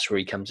maybe that's where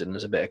he comes in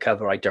as a bit of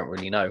cover. I don't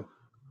really know.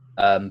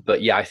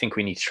 But yeah, I think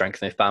we need to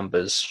strengthen. If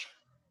Bamba's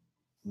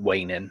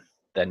waning,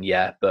 then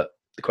yeah. But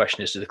the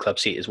question is, do the club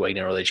see it as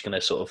waning, or are they just going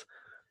to sort of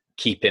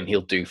keep him?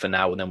 He'll do for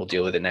now, and then we'll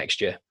deal with it next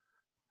year.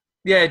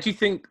 Yeah, do you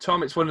think,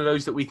 Tom, it's one of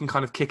those that we can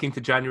kind of kick into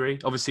January?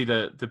 Obviously,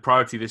 the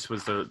priority this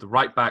was the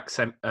right back,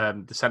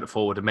 the centre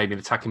forward, and maybe an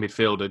attacking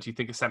midfielder. Do you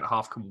think a centre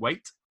half can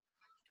wait?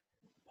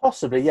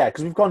 Possibly, yeah,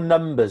 because we've got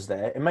numbers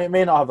there. It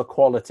may not have the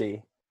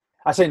quality.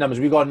 I say numbers.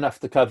 We've got enough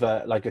to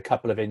cover like a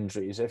couple of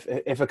injuries.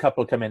 If a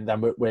couple come in,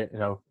 then we're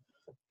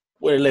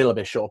a little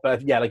bit short.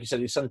 But yeah, like you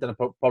said, it's something to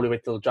probably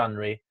wait till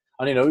January.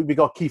 And we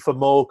got Kieffer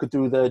Moore could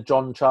do the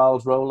John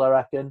Charles role, I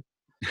reckon.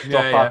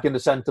 Drop back in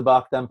the centre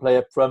back, then play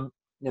up front.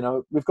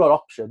 We've got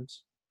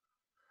options.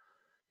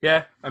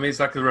 Yeah, I mean, it's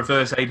like the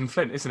reverse Aidan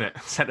Flint, isn't it?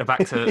 Centre back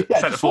to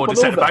centre forward to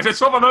centre back. Just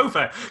swap them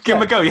over. Give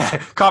them a go. Yeah,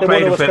 can't play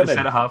Aidan Flint at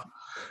centre half.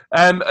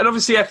 And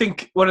obviously, I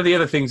think one of the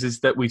other things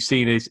is that we've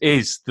seen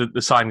is the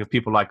signing of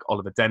people like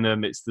Oliver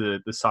Denham. It's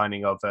the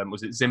signing of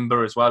was it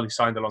Zimba as well, who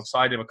signed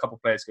alongside him. A couple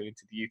of players going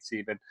into the youth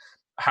team, and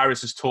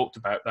Harris has talked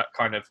about that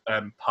kind of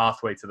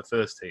pathway to the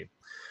first team.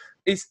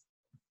 Is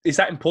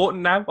that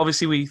important now?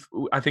 Obviously,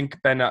 I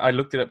think, Ben, I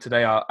looked it up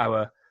today.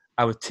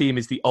 Our team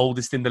is the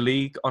oldest in the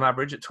league on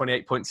average at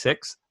 28.6.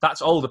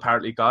 That's old,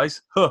 apparently,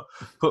 guys. Huh,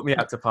 put me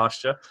out to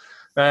pasture.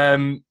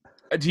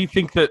 Do you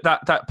think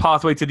that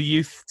pathway to the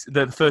youth,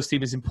 the first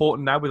team, is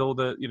important now with all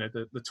the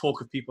the talk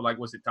of people like,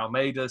 was it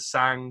Dalmeida,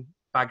 Sang,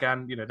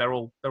 Bagan? They're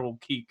all going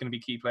to be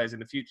key players in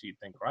the future. You'd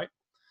think, right?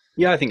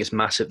 Yeah, I think it's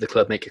massive. The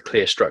club make a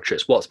clear structure.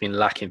 It's what's been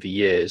lacking for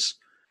years.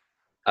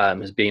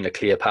 Has been a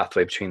clear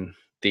pathway between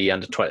the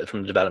under 20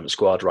 from the development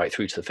squad right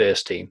through to the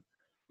first team.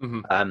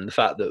 Mm-hmm. The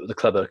fact that the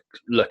club are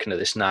looking at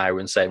this now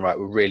and saying, right,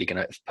 we're really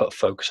going to put a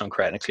focus on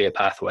creating a clear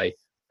pathway,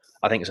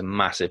 I think it's a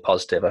massive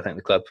positive. I think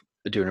the club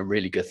are doing a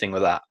really good thing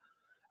with that.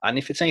 And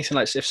if it's anything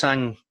like, if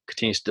Sang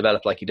continues to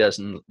develop like he does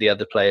and the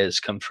other players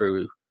come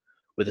through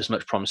with as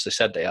much promise as they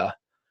said they are,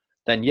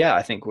 then yeah,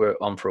 I think we're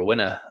on for a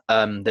winner.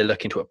 They're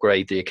looking to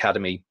upgrade the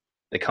academy.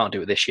 They can't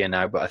do it this year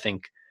now, but I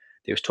think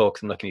there was talk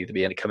of them looking either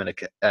be come in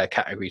a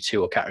category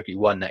 2 or category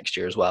 1 next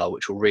year as well,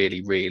 which will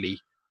really, really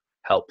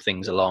help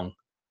things along.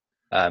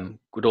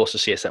 Would also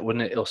see us,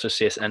 wouldn't it also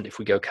see us end if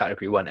we go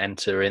category 1,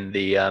 enter in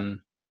the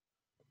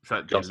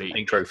Johnson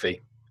Pink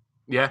Trophy?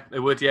 Yeah, it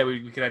would. Yeah,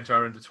 we could enter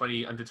our under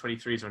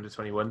 23s or under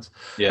 21s.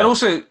 Yeah. And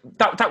also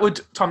that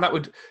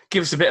would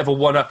give us a bit of a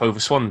one up over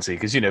Swansea,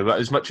 because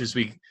as much as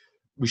we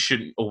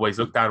shouldn't always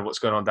look down at what's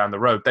going on down the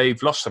road,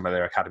 they've lost some of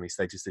their academy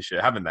stages this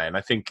year, haven't they? And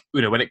I think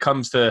when it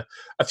comes to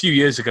a few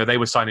years ago, they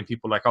were signing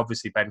people like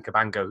obviously Ben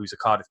Cabango, who's a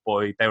Cardiff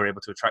boy. They were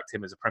able to attract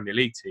him as a Premier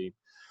League team.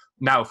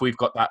 Now, if we've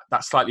got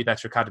that slightly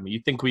better academy,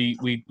 you'd think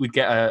we'd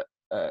get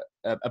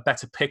a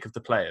better pick of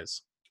the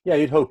players. Yeah,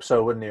 you'd hope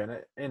so, wouldn't you?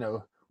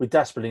 And we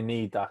desperately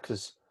need that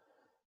because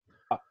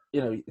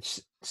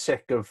it's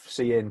sick of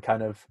seeing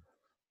kind of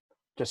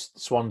just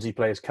Swansea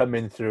players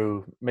coming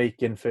through,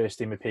 making first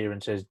team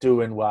appearances,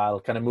 doing well,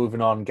 kind of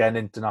moving on, getting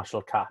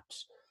international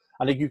caps.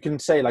 And you can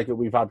say like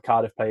we've had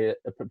Cardiff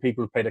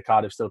people who played at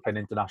Cardiff still playing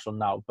international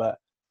now, but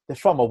they're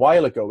from a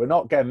while ago. We're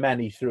not getting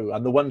many through,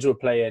 and the ones who are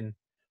playing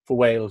for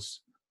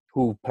Wales,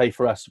 who play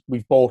for us,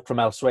 we've bought from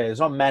elsewhere. There's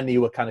not many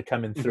who are kind of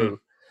coming through. Mm-hmm.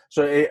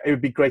 So it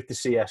would be great to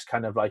see us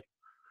kind of like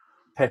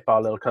pip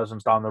our little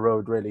cousins down the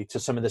road, really, to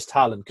some of this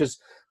talent. Because,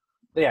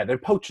 yeah, they're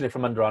poaching it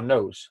from under our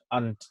nose.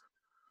 And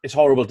it's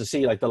horrible to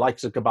see, like, the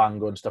likes of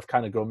Cabango and stuff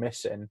kind of go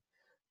missing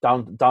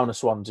down at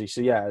Swansea.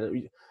 So, yeah,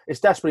 it's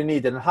desperately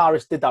needed. And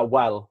Harris did that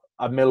well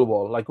at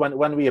Millwall. Like,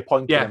 when we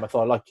appointed him, I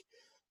thought, like,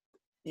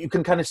 you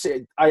can kind of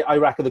see, I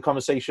reckon the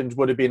conversations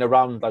would have been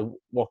around, like,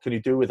 what can you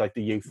do with, like,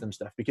 the youth and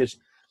stuff? Because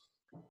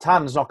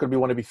Tan's not going to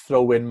want to be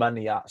throwing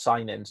money at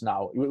signings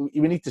now.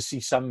 We need to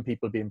see some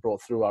people being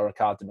brought through our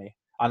academy.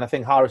 And I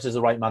think Harris is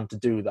the right man to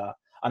do that.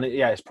 And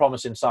it's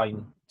promising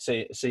sign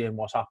seeing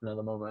what's happening at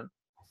the moment.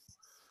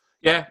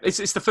 Yeah,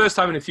 it's the first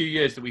time in a few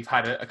years that we've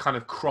had a kind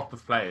of crop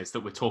of players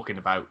that we're talking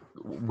about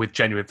with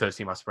genuine first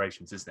team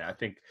aspirations, isn't it? I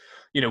think,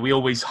 we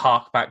always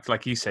hark back,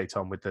 like you say,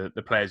 Tom, with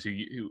the players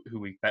who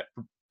we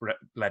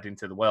led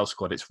into the Wales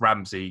squad. It's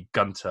Ramsey,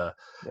 Gunter.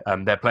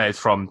 They're players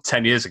from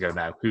 10 years ago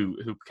now who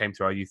came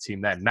through our youth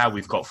team then. Now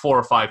we've got 4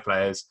 or 5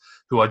 players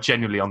who are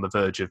genuinely on the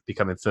verge of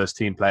becoming first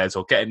team players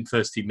or getting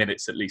first team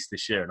minutes at least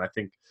this year. And I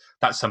think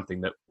that's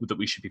something that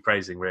we should be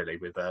praising really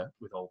with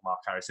old Mark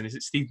Harrison. Is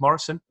it Steve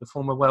Morrison, the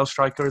former Wales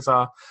striker, as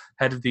our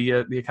head of the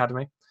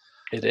academy?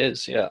 It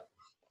is, yeah.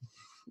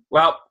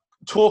 Well,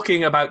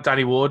 talking about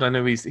Danny Ward, I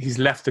know he's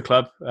left the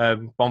club.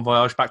 Bon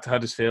voyage back to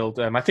Huddersfield.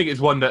 I think it's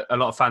one that a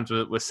lot of fans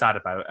were sad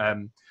about.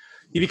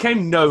 He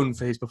became known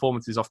for his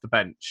performances off the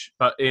bench,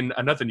 but in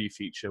another new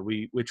feature,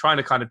 we're trying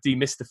to kind of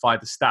demystify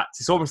the stats.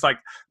 It's almost like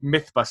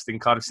myth-busting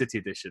Cardiff City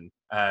edition,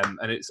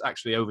 and it's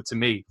actually over to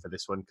me for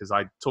this one because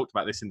I talked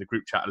about this in the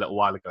group chat a little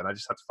while ago, and I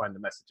just had to find the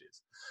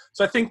messages.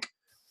 So I think,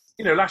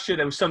 last year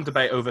there was some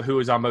debate over who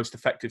was our most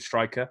effective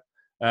striker.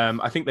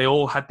 I think they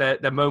all had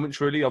their moments,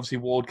 really. Obviously,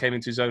 Ward came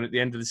into his own at the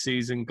end of the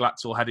season.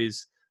 Glatzel had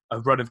a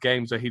run of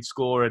games where he'd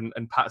score, and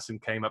Patterson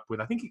came up with...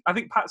 I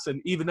think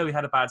Patterson, even though he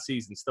had a bad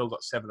season, still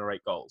got 7 or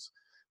 8 goals,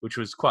 which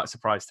was quite a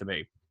surprise to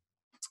me.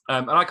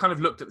 And I kind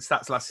of looked at the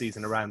stats last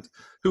season around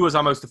who was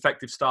our most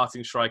effective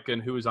starting striker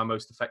and who was our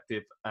most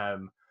effective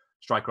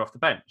striker off the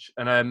bench.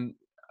 And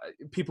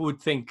people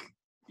would think,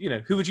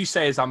 who would you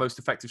say is our most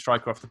effective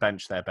striker off the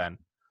bench there, Ben?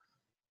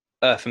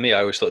 For me, I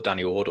always thought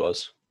Danny Ward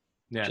was.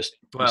 Yeah. Just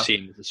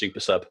seen as a super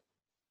sub.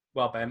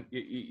 Well, Ben,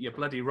 you're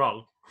bloody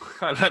wrong.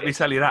 Let me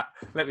tell you that.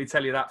 Let me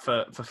tell you that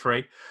for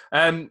free.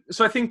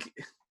 So I think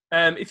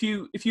if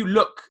you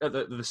look at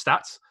the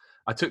stats,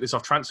 I took this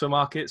off Transfer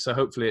Market, so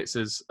hopefully it's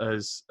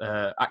as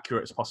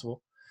accurate as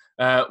possible.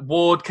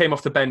 Ward came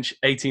off the bench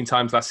 18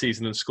 times last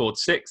season and scored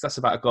 6. That's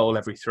about a goal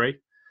every 3.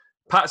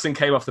 Patterson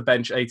came off the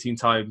bench 18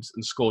 times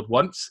and scored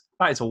once.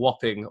 That is a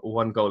whopping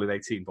 1 goal in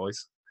 18,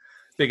 boys.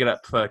 Big it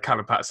up for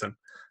Callum Patterson.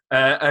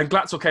 And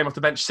Glatzel came off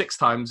the bench 6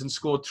 times and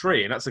scored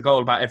 3, and that's a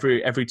goal about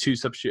every 2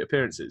 substitute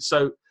appearances.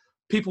 So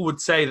people would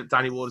say that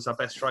Danny Ward is our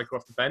best striker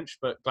off the bench,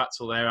 but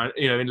Glatzel there,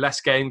 in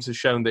less games has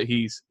shown that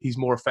he's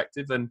more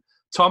effective. And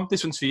Tom,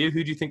 this one's for you.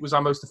 Who do you think was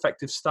our most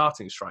effective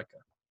starting striker?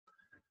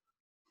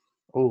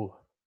 Oh,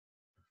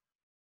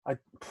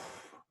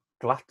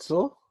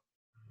 Glatzel.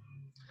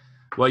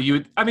 Well,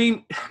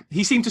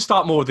 he seemed to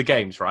start more of the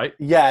games, right?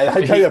 Yeah,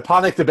 I kind of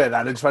panicked a bit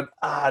then and just went,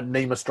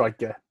 name a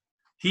striker.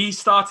 He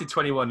started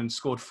 21 and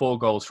scored 4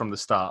 goals from the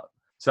start.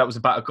 So that was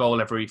about a goal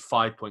every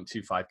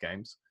 5.25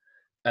 games.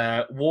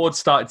 Ward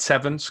started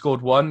 7,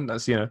 scored 1.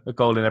 That's, a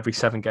goal in every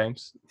 7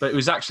 games. But it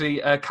was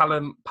actually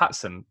Callum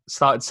Patterson,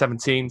 started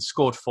 17,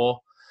 scored 4.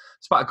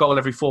 It's about a goal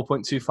every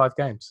 4.25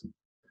 games.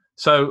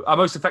 So our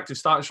most effective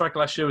starting striker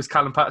last year was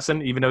Callum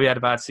Patterson, even though he had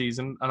a bad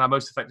season. And our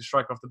most effective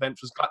striker off the bench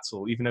was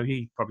Glatzel, even though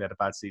he probably had a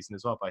bad season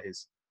as well by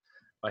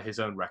his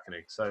own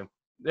reckoning. So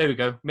there we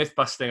go. Myth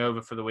busting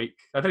over for the week.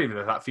 I don't even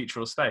know if that feature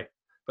will stay.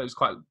 But it was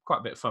quite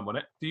a bit of fun,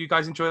 wasn't it? Do you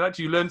guys enjoy that?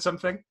 Do you learn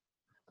something?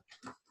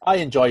 I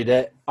enjoyed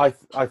it. I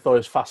thought it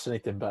was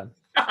fascinating, Ben.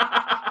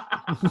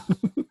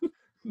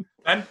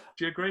 Ben,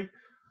 do you agree?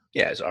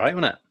 Yeah, it's all right,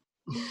 wasn't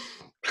it?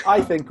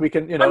 I think we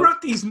can, I wrote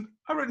these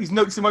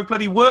notes in my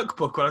bloody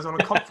workbook when I was on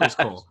a conference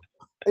call.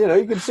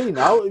 You can see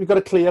now you've got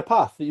a clear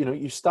path.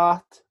 You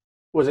start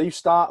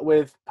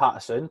with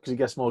Patterson because he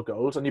gets more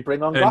goals, and you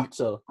bring on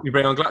Glatzel. You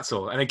bring on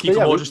Glatzel, and then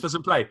Kieffer Moore just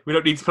doesn't play. We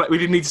don't need to play. We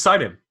didn't need to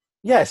sign him.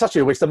 Yeah, it's actually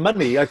a waste of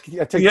money. I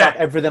take back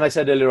everything I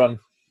said earlier on.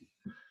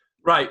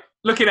 Right,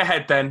 looking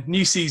ahead then,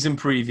 new season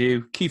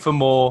preview. Kieffer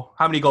Moore,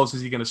 how many goals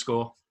is he going to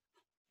score?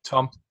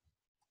 Tom?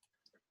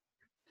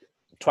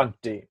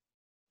 20.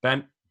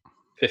 Ben?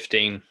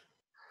 15.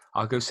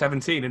 I'll go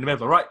 17 in the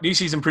middle. Right, new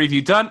season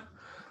preview done.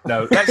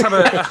 No, let's have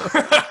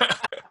a...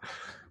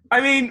 I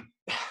mean,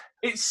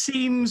 it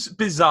seems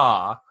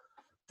bizarre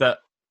that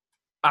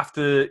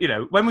after,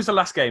 when was the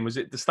last game? Was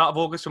it the start of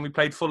August when we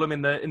played Fulham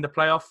in the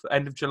playoff,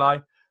 end of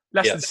July?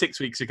 Less than 6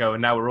 weeks ago,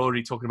 and now we're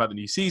already talking about the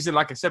new season.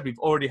 Like I said, we've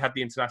already had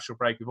the international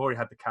break. We've already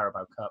had the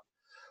Carabao Cup.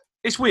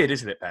 It's weird,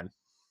 isn't it, Ben?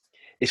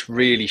 It's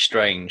really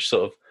strange.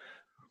 Sort of,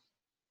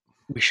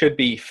 we should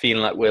be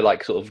feeling like we're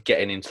sort of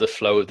getting into the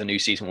flow of the new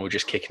season. We're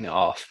just kicking it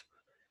off,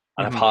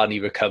 and I've hardly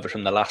recovered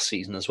from the last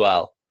season as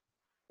well.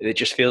 It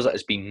just feels like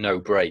there's been no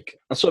break.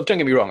 And sort of, don't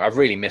get me wrong, I've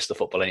really missed the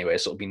football anyway.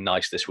 It's sort of been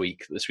nice this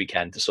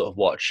weekend to sort of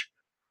watch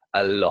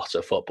a lot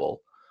of football.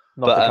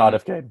 Not the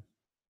Cardiff game.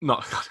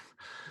 Not.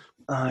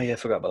 Oh, yeah, I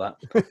forgot about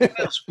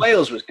that.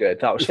 Wales was good.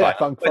 That was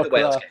fun. The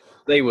Wales game.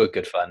 They were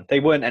good fun. They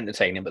weren't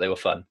entertaining, but they were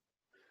fun.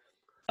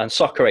 And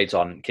Soccer Aid's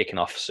on, kicking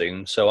off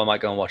soon, so I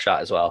might go and watch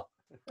that as well.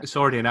 It's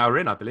already an hour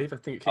in, I believe. I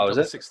think it kicked off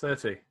at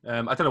 6:30.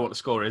 I don't know what the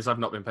score is. I've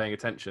not been paying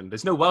attention.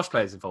 There's no Welsh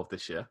players involved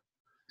this year.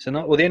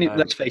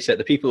 Let's face it,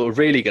 the people who were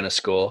really going to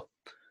score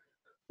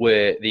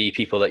were the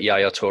people that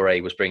Yaya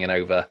Toure was bringing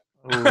over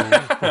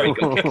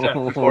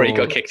before he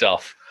got kicked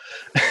off.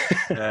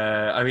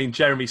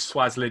 Jeremy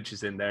Swaz-Lynch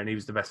is in there, and he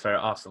was the best player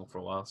at Arsenal for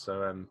a while,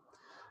 so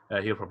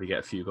he'll probably get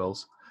a few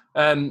goals.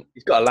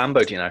 He's got a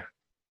Lambo, do you know?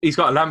 He's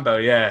got a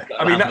Lambo, yeah.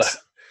 That's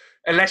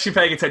unless you're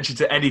paying attention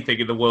to anything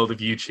in the world of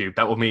YouTube,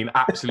 that will mean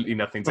absolutely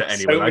nothing to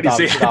anyone. I can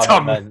see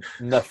Tom.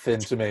 Nothing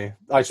to me.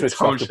 I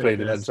switched off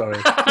completely then, sorry.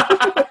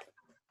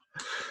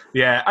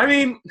 Yeah, I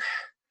mean,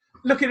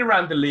 looking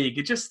around the league,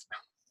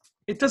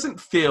 it doesn't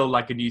feel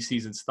like a new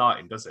season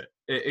starting, does it?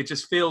 It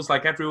just feels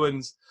like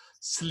everyone's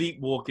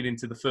sleepwalking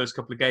into the first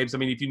couple of games. I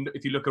mean,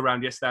 if you look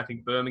around yesterday, I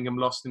think Birmingham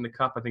lost in the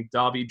cup. I think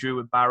Derby drew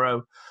with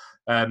Barrow.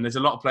 There's a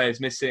lot of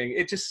players missing.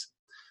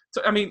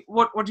 So, I mean,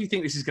 what do you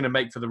think this is going to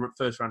make for the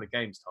first round of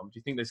games, Tom? Do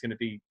you think there's going to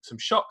be some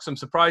shocks, some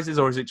surprises,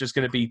 or is it just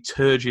going to be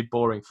turgid,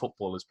 boring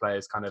football as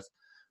players kind of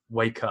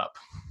wake up?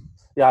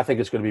 Yeah, I think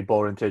it's going to be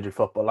boring, turgid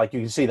football. Like, you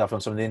can see that from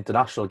some of the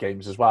international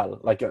games as well.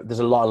 Like, there's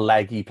a lot of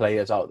leggy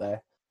players out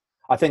there.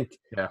 I think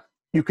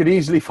you could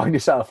easily find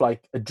yourself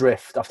like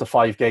adrift after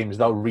 5 games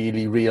without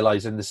really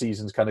realising the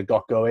season's kind of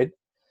got going.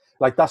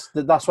 Like, that's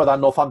why that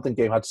Northampton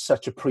game had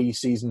such a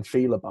pre-season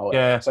feel about it.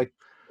 Yeah. It's like,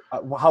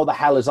 how the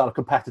hell is that a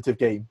competitive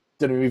game?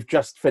 We've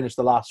just finished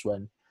the last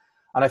one.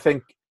 And I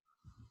think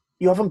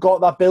you haven't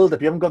got that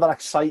build-up. You haven't got that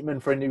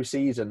excitement for a new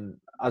season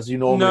as you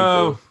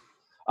normally do.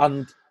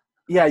 And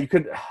yeah, you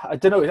could. I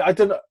don't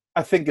know.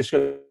 I think it's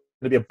going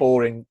to be a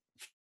boring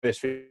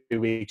first few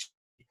weeks.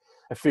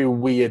 A few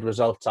weird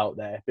results out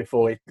there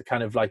before it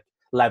kind of like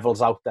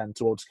levels out then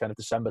towards kind of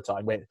December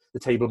time, where the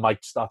table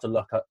might start to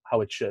look at how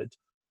it should.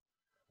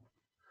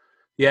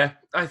 Yeah,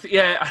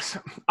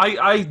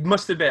 I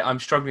must admit I'm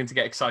struggling to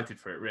get excited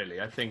for it. Really,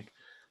 I think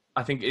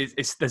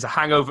there's a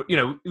hangover. You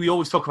know, we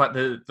always talk about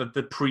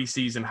the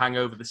pre-season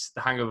hangover, the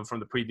hangover from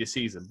the previous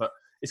season, but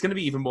it's going to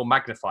be even more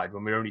magnified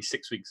when we're only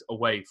 6 weeks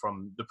away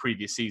from the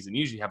previous season.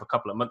 Usually you have a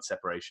couple of months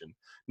separation.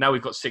 Now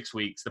we've got 6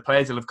 weeks. The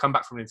players will have come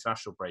back from an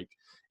international break.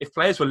 If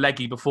players were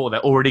leggy before, they're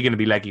already going to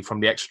be leggy from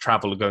the extra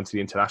travel of going to the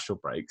international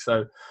break.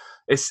 So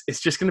it's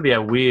just going to be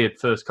a weird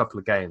first couple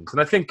of games. And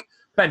I think,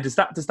 Ben, does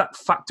that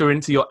factor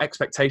into your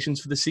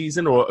expectations for the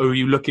season, or are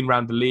you looking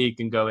around the league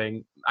and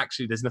going,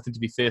 actually, there's nothing to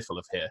be fearful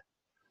of here?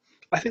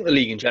 I think the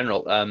league in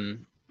general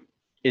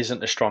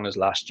isn't as strong as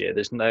last year.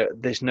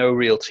 There's no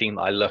real team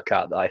that I look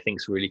at that I think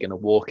is really going to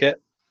walk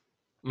it.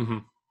 Mm-hmm.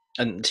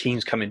 And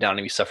teams coming down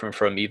and be suffering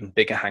from even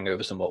bigger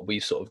hangovers than what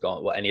we've sort of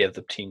got, what any of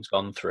the teams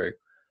gone through.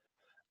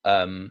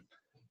 And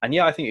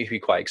yeah, I think it could be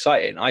quite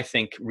exciting. I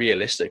think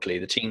realistically,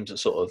 the teams that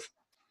sort of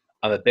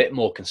I'm a bit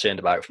more concerned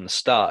about from the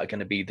start are going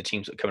to be the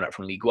teams that are coming out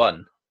from League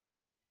One.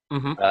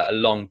 Mm-hmm. A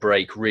long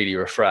break, really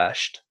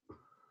refreshed.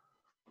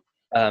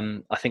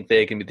 I think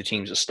they're going to be the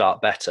teams that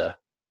start better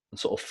and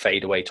sort of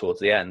fade away towards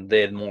the end.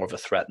 They're more of a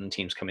threat than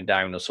teams coming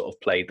down and sort of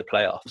played the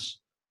playoffs.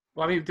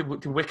 Well, I mean,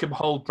 did Wickham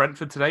hold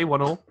Brentford today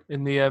 1-1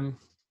 in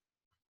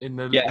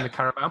the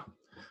Carabao?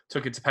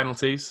 Took it to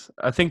penalties.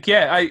 I think,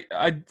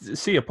 I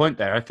see your point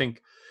there. I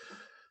think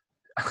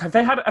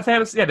they've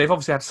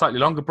obviously had a slightly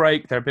longer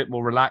break. They're a bit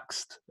more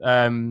relaxed.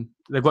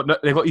 They've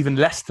got even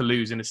less to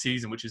lose in a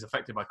season which is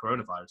affected by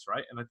coronavirus,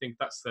 right? And I think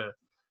that's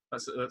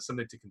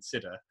something to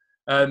consider.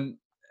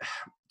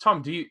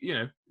 Tom, do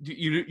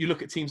you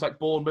look at teams like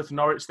Bournemouth and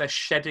Norwich? They're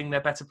shedding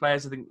their better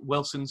players. I think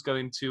Wilson's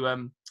going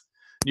to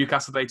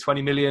Newcastle today,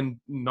 20 million.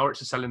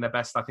 Norwich are selling their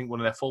best. I think one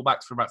of their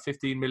fullbacks for about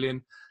 15 million.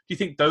 Do you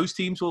think those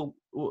teams will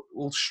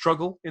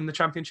struggle in the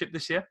Championship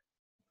this year?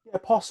 Yeah,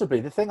 possibly.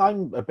 The thing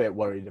I'm a bit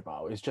worried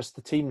about is just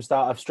the teams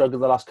that have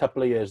struggled the last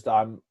couple of years.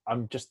 That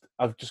I've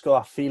just got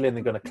that feeling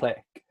they're going to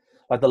click,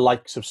 like the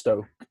likes of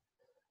Stoke.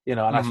 You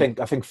know, and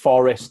I think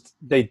Forest,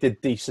 they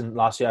did decent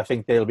last year. I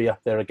think they'll be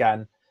up there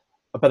again.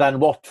 But then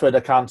Watford, I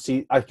can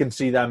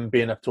see them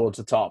being up towards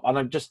the top. And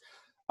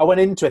I went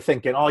into it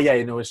thinking,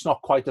 it's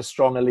not quite as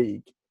strong a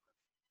league,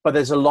 but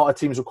there's a lot of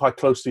teams who are quite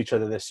close to each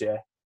other this year.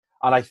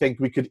 And I think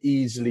we could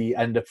easily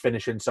end up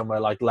finishing somewhere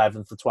like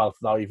 11th or 12th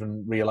without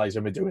even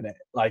realising we're doing it.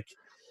 Like,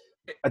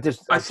 I'm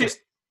just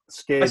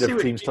scared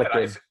of teams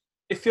clicking.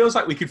 It feels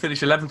like we could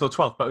finish 11th or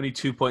 12th, but only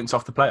 2 points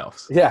off the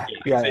playoffs. Yeah.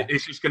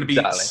 It's just going to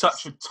be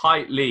such a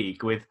tight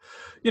league with,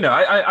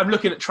 I'm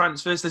looking at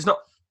transfers. There's not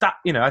that,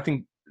 I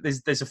think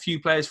there's a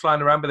few players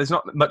flying around, but there's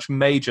not much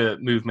major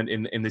movement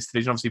in this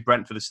division. Obviously,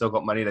 Brentford has still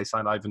got money. They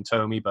signed Ivan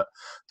Toney, but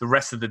the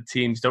rest of the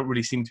teams don't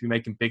really seem to be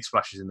making big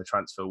splashes in the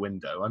transfer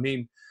window. I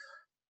mean,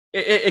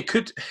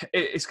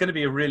 it's going to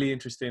be a really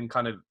interesting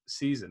kind of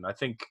season. I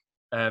think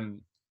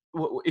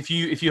if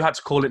you had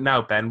to call it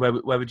now, Ben,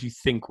 where would you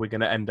think we're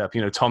going to end up?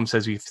 Tom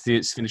says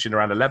it's finishing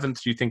around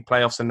 11th. Do you think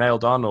playoffs are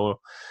nailed on, or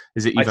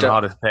is it even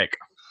harder to pick?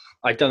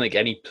 I don't think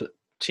any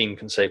team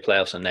can say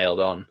playoffs are nailed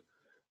on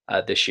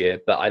this year,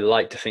 but I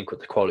like to think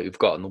with the quality we've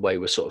got and the way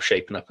we're sort of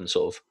shaping up and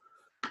sort of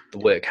the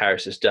work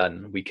Harris has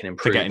done, we can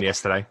improve. Forgetting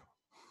yesterday.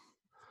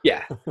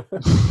 Yeah.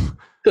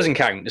 Doesn't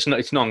count.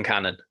 It's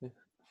non-canon.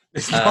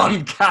 It's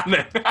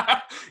non-canon.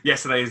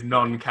 Yesterday is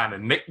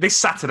non-canon. This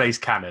Saturday's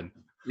canon.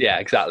 Yeah,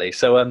 exactly.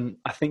 So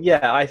I think,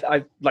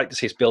 I'd like to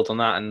see us build on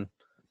that and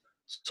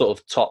sort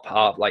of top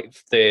half, like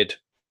third,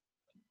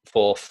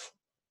 fourth,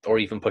 or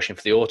even pushing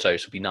for the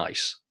autos would be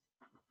nice.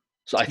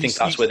 So I think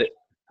that's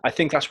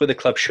where the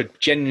club should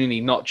genuinely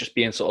not just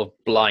be in sort of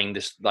blind,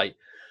 this like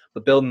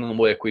the building and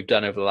work we've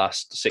done over the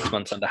last 6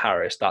 months under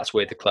Harris. That's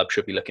where the club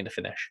should be looking to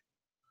finish.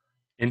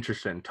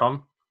 Interesting.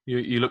 Tom,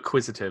 you look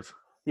quizzitive.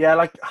 Yeah,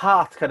 like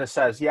Hart kind of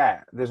says,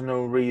 there's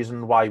no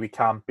reason why we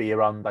can't be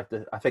around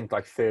I think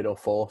third or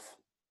fourth,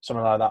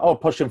 something like that. Oh,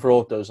 pushing for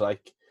autos,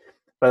 like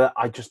but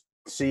I just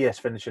see us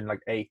finishing like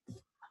 8th.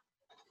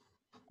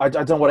 I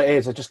don't know what it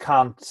is. I just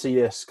can't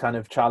see us kind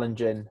of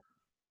challenging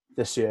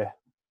this year.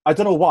 I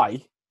don't know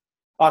why.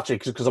 Actually,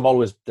 because I'm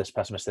always this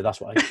pessimistic. That's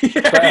why.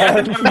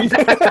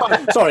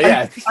 Sorry,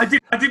 yeah. I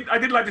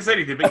didn't like to say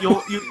anything, but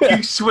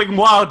you swing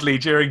wildly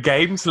during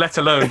games, let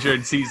alone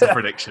during season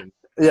prediction.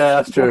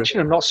 Yeah, that's true.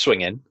 I'm not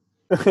swinging.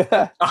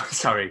 Oh,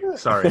 sorry.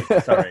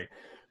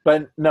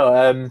 But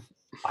no,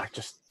 I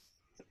just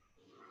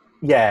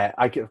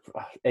I give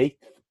 8th.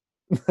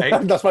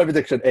 That's my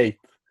prediction. 8th.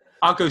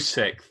 I'll go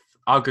 6th.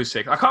 I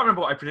can't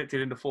remember what I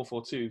predicted in the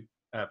 4-4-2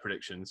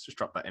 predictions. Just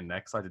drop that in there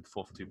because I did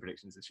 4-4-2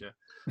 predictions this year.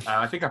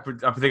 I think I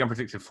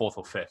predicted 4th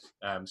or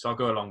 5th. So I'll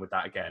go along with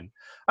that again.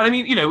 And I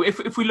mean,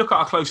 if we look at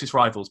our closest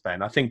rivals,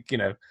 Ben, I think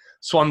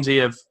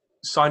Swansea have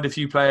signed a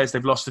few players.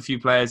 They've lost a few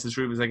players. There's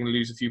rumours they're going to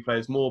lose a few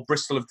players more.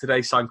 Bristol have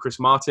today signed Chris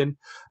Martin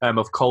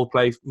of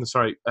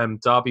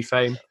Derby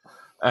fame.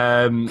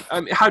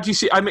 How do you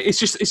see? I mean,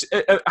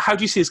 how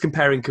do you see us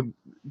comparing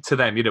to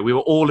them? We were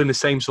all in the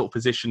same sort of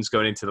positions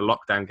going into the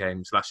lockdown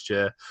games last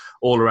year,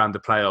 all around the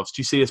playoffs. Do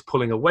you see us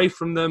pulling away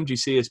from them? Do you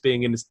see us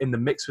being in the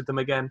mix with them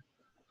again?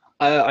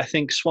 I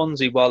think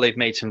Swansea, while they've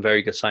made some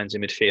very good signs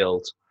in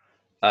midfield,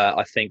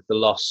 I think the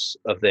loss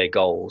of their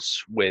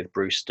goals with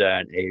Bruce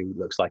Dern, who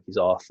looks like he's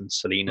off, and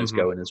Salina's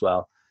going as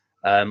well.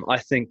 I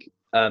think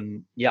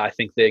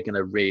they're going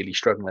to really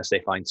struggle unless they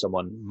find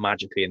someone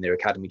magically in their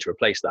academy to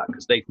replace that,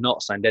 because they've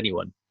not signed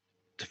anyone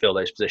to fill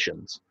those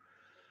positions.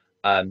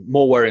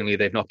 More worryingly,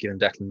 they've not given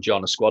Declan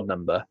John a squad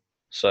number.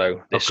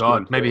 So,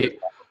 maybe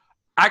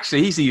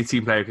actually he's a youth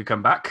team player who could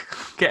come back.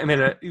 Get him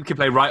in. You can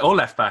play right or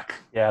left back.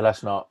 Yeah,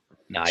 let's not.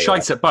 Nah,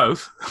 Shite at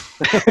both.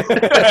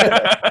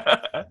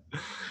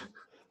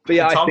 But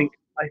yeah, Tom?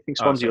 I think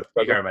Swansea will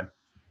struggle.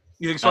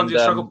 You think Swansea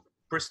will struggle?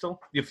 Bristol,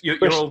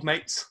 your old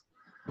mates.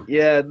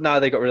 Yeah, no,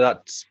 they got rid of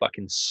that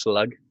fucking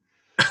slug.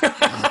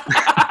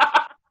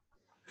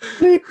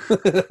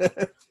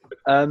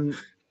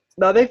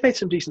 No, they've made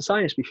some decent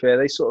signings, to be fair.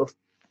 They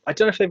I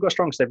don't know if they've got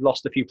strong because they've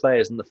lost a few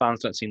players and the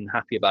fans don't seem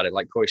happy about it.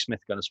 Like Corey Smith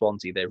going to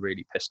Swansea, they're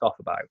really pissed off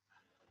about.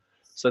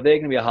 So they're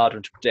going to be a hard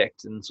one to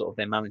predict, and sort of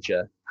their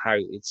manager, how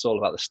it's all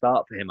about the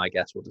start for him, I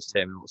guess, will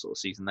determine what sort of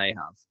season they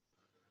have.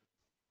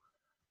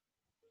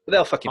 But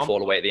they'll fucking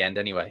fall away at the end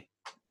anyway.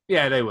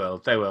 Yeah, they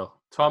will.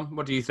 Tom,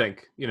 what do you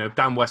think?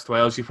 Down West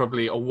Wales, you're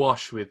probably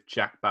awash with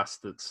Jack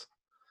bastards.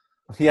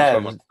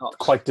 Yeah,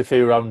 quite a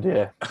few around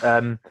here.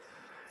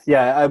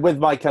 With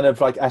my kind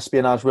of like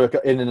espionage work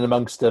in and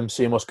amongst them,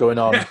 seeing what's going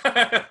on.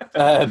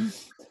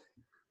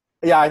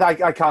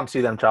 I can't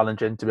see them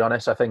challenging, to be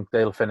honest. I think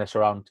they'll finish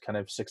around kind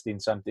of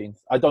 16th, 17th.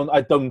 I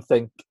don't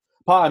think...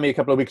 Part of me a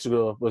couple of weeks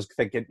ago was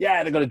thinking,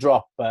 they're going to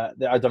drop, but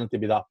I don't think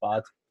they'll be that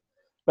bad.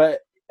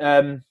 But,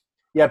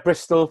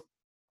 Bristol,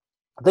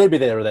 they'll be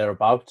there or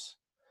thereabouts.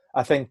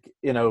 I think,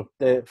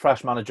 the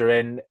fresh manager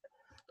in,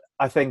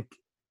 I think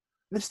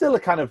there's still a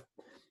kind of...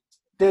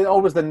 They're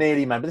always the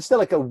nearly men, but there's still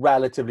like a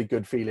relatively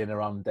good feeling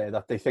around there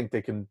that they think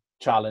they can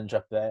challenge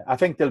up there. I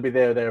think they'll be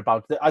there or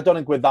thereabouts. I don't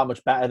think we're that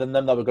much better than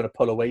them that we're going to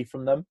pull away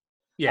from them.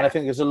 Yeah. And I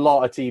think there's a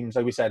lot of teams,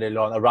 like we said earlier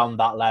on, around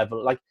that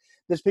level. Like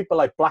there's people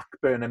like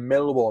Blackburn and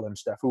Millwall and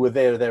stuff who were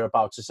there or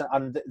thereabouts,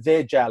 and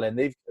they're gelling.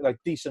 They've like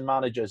decent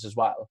managers as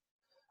well.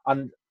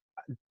 And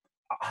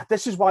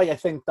this is why I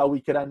think that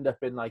we could end up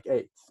in like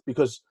 8th,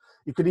 because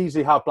you could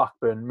easily have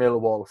Blackburn,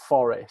 Millwall,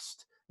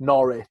 Forest,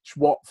 Norwich,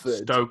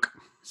 Watford,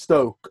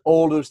 Stoke.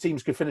 All those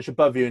teams could finish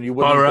above you, and you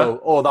wouldn't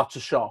go, "Oh, that's a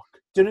shock."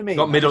 Do you know what I mean?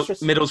 Got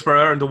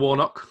Middlesbrough under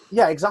Warnock.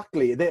 Yeah,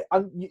 exactly.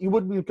 And you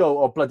wouldn't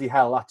go, "Oh, bloody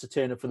hell, that's a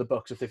turn up for the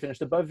Bucks" if they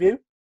finished above you.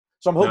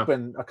 So I'm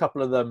hoping a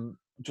couple of them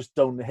just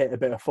don't hit a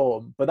bit of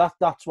form. But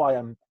that's why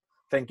I'm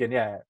thinking,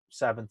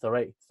 7th or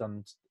 8th,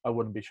 and I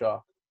wouldn't be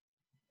shocked.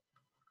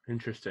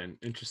 Interesting.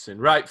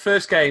 Right,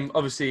 first game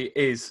obviously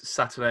is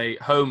Saturday,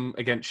 home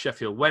against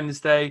Sheffield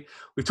Wednesday.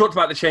 We've talked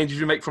about the changes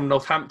we make from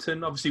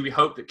Northampton. Obviously, we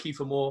hope that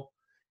Kieffer Moore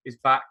is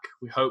back.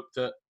 We hope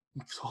that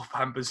Thorpe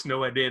Amber's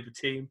nowhere near the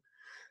team.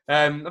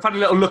 I've had a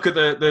little look at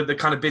the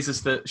kind of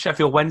business that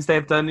Sheffield Wednesday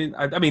have done.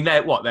 I mean,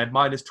 they're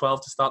minus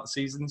 12 to start the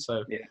season,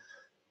 so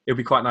it'll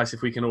be quite nice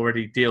if we can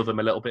already deal them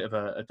a little bit of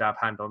a dab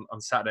hand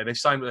on Saturday. They've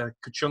signed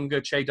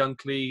Kachunga, Che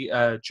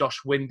Dunkley,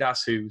 Josh Windass,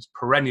 who's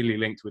perennially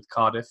linked with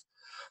Cardiff.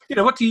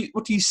 What do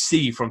you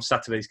see from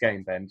Saturday's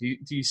game, Ben? Do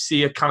you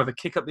see a kind of a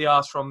kick up the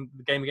arse from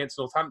the game against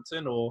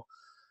Northampton, or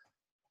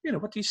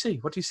what do you see?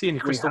 What do you see in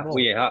your crystal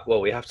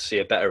ball? We have to see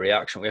a better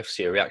reaction. We have to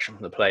see a reaction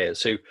from the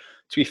players. So,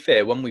 to be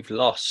fair, when we've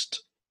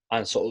lost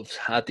and sort of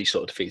had these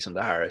sort of defeats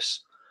under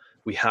Harris,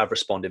 we have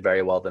responded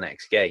very well the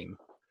next game,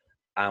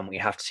 and we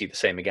have to see the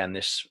same again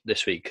this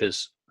week,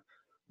 because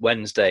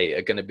Wednesday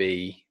are going to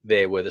be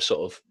there with a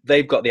sort of...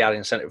 They've got the added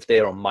incentive.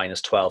 They're on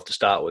minus 12 to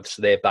start with,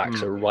 so their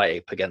backs are right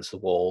up against the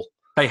wall.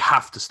 They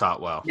have to start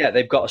well. Yeah,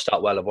 they've got to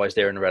start well, otherwise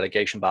they're in a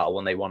relegation battle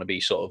when they want to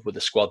be sort of with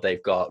the squad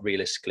they've got,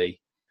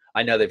 realistically.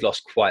 I know they've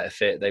lost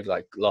they've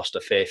lost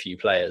a fair few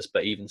players,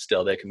 but even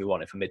still, they can be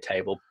wanting for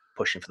mid-table,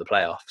 pushing for the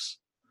playoffs.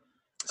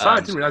 So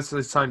I didn't realise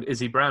they signed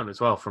Izzy Brown as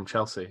well from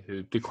Chelsea,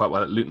 who did quite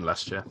well at Luton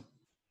last year.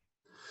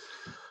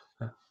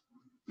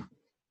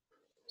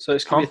 So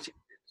it's going to be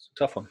a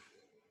tough one.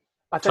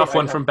 Tough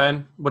one from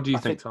Ben. What do you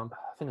think, Tom?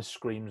 I think it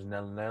screams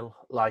 0-0.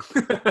 Like,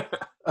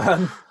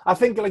 I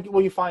think like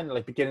what you find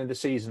like beginning of the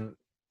season,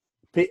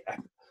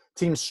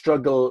 teams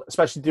struggle,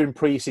 especially during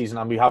pre-season,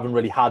 and we haven't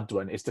really had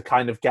one, is to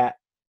kind of get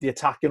the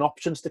attacking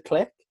options to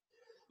click.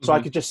 So I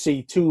could just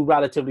see two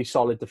relatively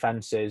solid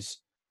defenses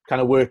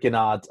kind of working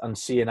hard and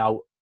seeing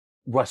out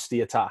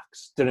rusty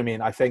attacks. Do you know what I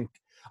mean? I think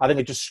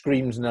it just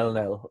screams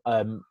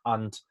 0-0.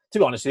 And to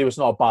be honest, it was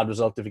not a bad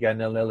result if you get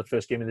 0-0 the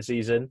first game of the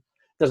season.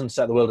 It doesn't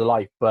set the world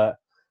alight, but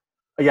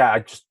yeah,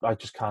 I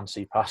just can't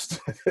see past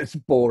it's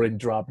boring,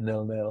 drab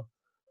 0-0.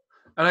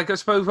 And I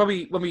suppose when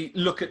we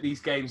look at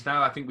these games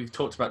now, I think we've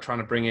talked about trying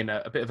to bring in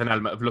a bit of an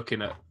element of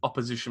looking at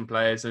opposition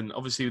players, and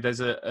obviously there's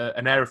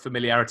an air of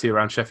familiarity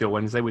around Sheffield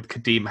Wednesday with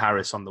Kadeem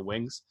Harris on the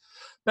wings.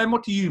 Ben,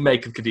 what do you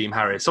make of Kadeem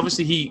Harris?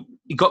 Obviously, he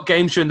got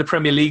games during the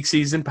Premier League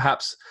season,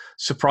 perhaps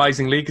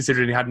surprisingly,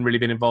 considering he hadn't really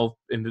been involved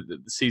in the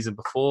season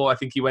before. I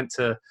think he went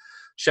to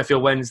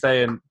Sheffield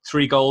Wednesday and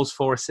 3 goals,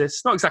 4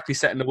 assists. Not exactly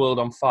setting the world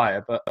on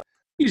fire, but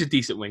he was a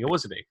decent winger,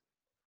 wasn't he?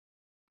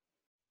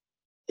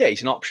 Yeah,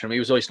 he's an option. He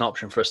was always an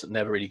option for us that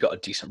never really got a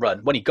decent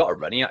run. When he got a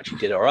run, he actually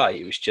did all right.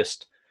 It was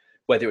just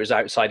whether it was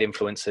outside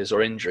influences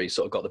or injuries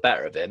sort of got the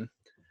better of him.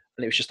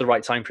 And it was just the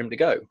right time for him to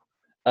go.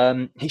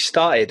 He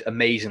started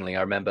amazingly,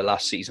 I remember,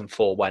 last season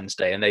for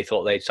Wednesday, and they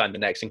thought they'd signed the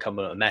next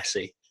incumbent of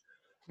Messi.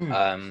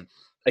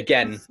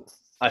 Again,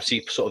 I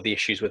see sort of the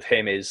issues with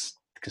him is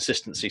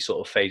consistency sort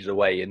of faded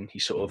away, and he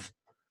sort of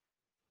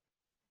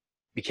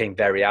became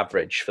very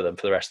average for them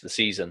for the rest of the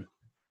season.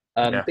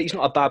 But he's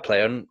not a bad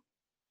player, and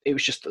it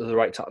was just the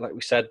right time. Like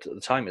we said at the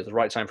time, it was the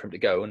right time for him to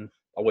go, and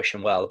I wish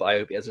him well, but I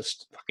hope he has a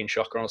fucking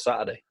shocker on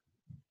Saturday.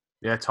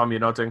 Yeah, Tom, you're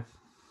nodding.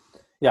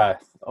 Yeah,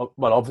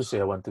 well, obviously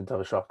I went into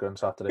a shocker on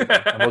Saturday.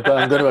 I'm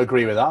going to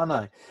agree with that, aren't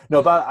I?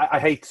 No, but I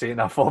hate seeing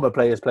our former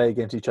players play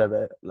against each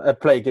other,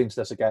 play against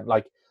us again.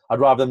 Like, I'd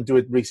rather them do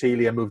it Reece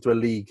Healy and move to a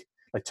league,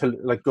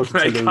 like go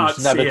to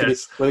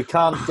Toulouse, where they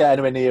can't get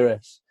anywhere near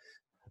us.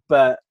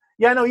 But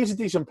yeah, no, he's a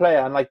decent player,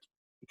 and like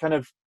kind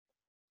of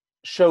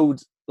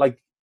showed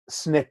like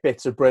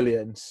snippets of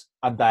brilliance,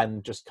 and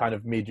then just kind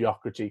of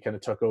mediocrity kind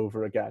of took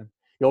over again.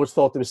 You always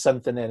thought there was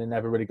something in and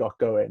never really got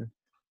going.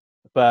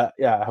 But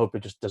yeah, I hope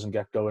it just doesn't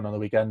get going on the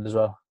weekend as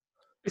well.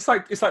 It's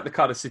like the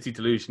Cardiff City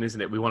delusion, isn't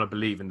it? We want to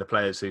believe in the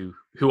players who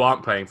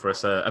aren't playing for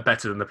us are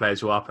better than the players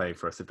who are playing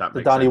for us, if that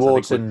makes sense. The Danny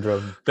Ward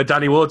syndrome. The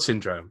Danny Ward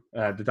syndrome.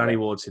 The Danny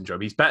Ward syndrome.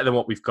 He's better than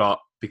what we've got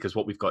because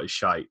what we've got is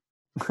shite.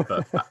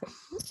 But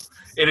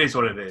it is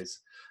what it is.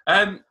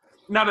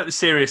 Now that the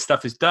serious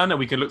stuff is done and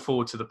we can look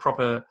forward to the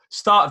proper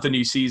start of the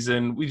new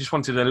season, we just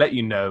wanted to let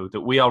you know that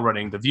we are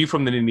running the View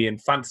from the Ninian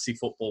fantasy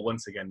football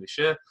once again this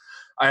year.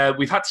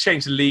 We've had to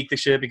change the league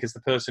this year because the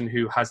person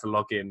who has the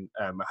login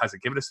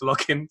hasn't given us the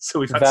login. So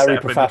we've had very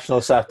professional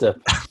setup.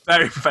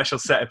 Very professional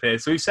setup here.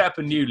 So we've set up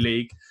a new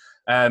league.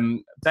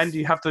 Ben, do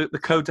you have the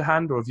code to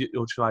hand, or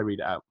shall I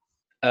read it out?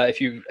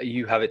 If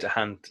you have it to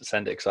hand,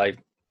 send it because I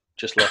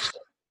just lost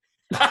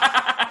it.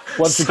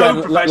 Once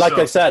again, like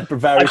I said,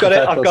 very I've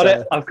got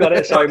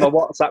it. Sorry, my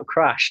WhatsApp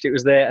crashed. It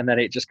was there and then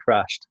it just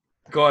crashed.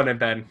 Go on then,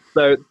 Ben.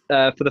 So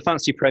for the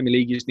Fantasy Premier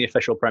League, using the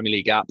official Premier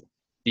League app,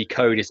 the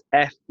code is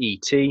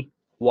FETYLM.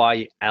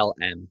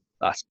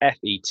 That's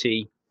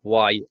FETYLM.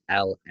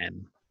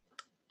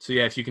 So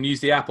yeah, if you can use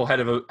the app or head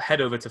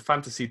over to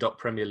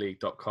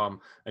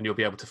fantasy.premierleague.com and you'll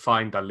be able to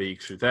find our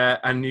league through there.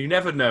 And you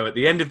never know, at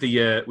the end of the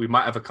year, we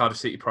might have a Cardiff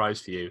City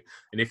prize for you.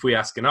 And if we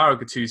ask Gennaro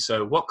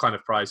Gattuso, what kind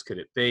of prize could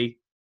it be?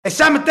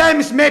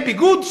 Sometimes may be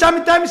good,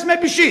 sometimes may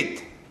be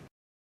shit.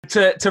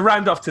 To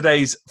round off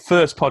today's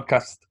first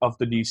podcast of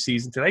the new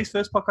season, to round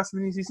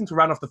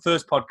off the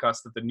first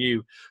podcast of the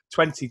new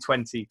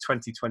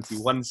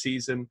 2020-2021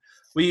 season,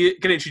 we're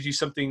going to introduce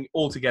something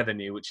altogether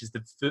new, which is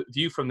the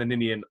View from the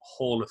Ninian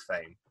Hall of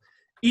Fame.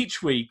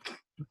 Each week,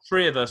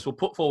 3 of us will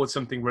put forward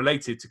something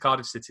related to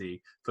Cardiff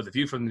City for the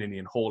View from the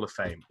Ninian Hall of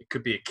Fame. It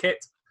could be a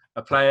kit,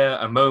 a player,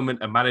 a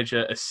moment, a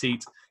manager, a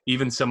seat,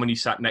 even someone you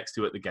sat next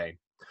to at the game.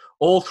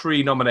 All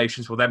 3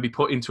 nominations will then be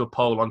put into a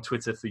poll on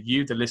Twitter for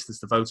you, the listeners,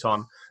 to vote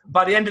on.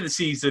 By the end of the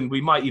season,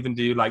 we might even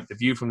do like the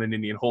View from the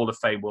Ninian Hall of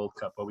Fame World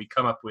Cup, where we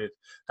come up with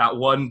that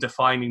one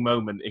defining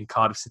moment in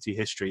Cardiff City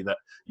history that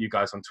you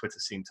guys on Twitter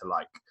seem to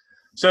like.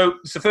 So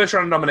it's the first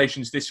round of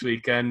nominations this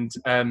week, and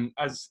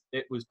as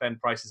it was Ben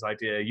Price's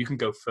idea, you can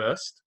go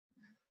first.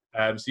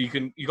 So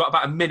you got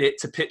about a minute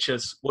to pitch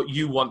us what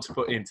you want to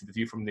put into the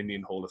View from the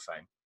Ninian Hall of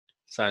Fame.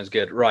 Sounds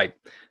good. Right.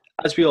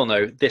 As we all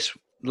know, this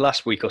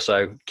last week or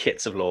so,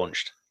 kits have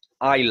launched.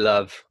 I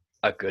love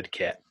a good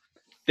kit.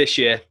 This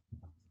year,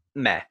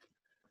 meh.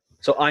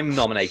 So I'm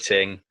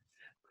nominating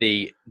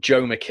the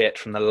Joma kit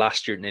from the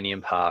last year at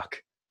Ninian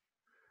Park.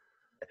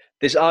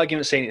 There's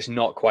argument saying it's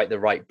not quite the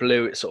right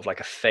blue. It's sort of like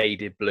a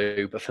faded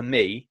blue. But for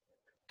me,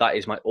 that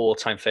is my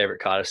all-time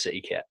favourite Cardiff City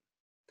kit.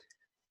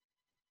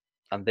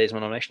 And there's my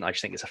nomination. I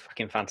just think it's a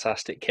fucking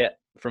fantastic kit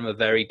from a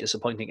very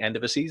disappointing end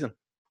of a season.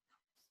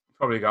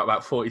 Probably got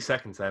about 40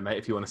 seconds there, mate,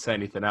 if you want to say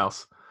anything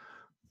else.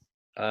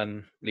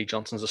 Lee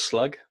Johnson's a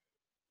slug.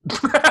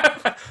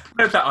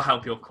 hope that'll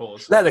help your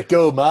cause. Let it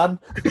go, man.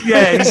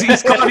 Yeah,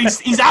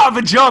 he's out of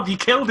a job. You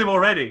killed him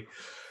already.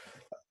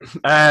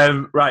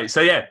 Right,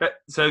 so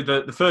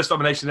the first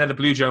nomination there, the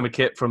Blue Joma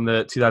kit from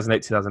the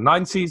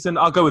 2008-2009 season.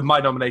 I'll go with my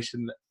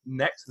nomination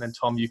next, and then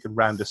Tom, you can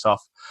round us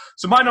off.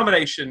 So my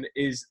nomination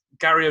is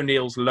Gary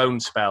O'Neill's loan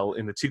spell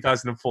in the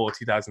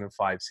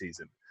 2004-2005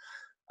 season.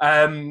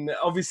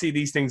 Obviously,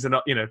 these things are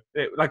not,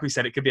 like we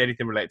said, it could be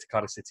anything related to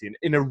Cardiff City. And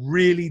in a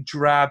really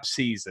drab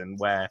season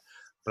where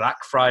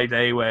Black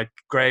Friday, where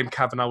Graham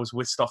Kavanagh was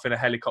whisked off in a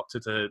helicopter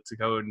to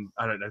go and,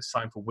 I don't know,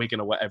 sign for Wigan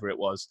or whatever it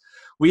was.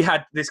 We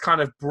had this kind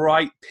of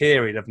bright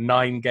period of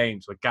 9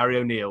 games where Gary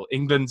O'Neill,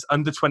 England's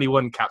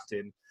under-21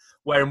 captain,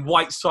 wearing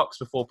white socks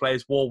before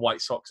players wore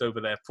white socks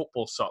over their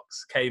football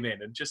socks, came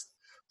in and just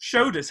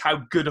showed us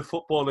how good a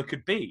footballer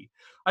could be.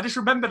 I just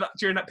remember that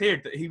during that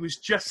period that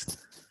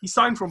he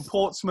signed from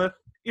Portsmouth.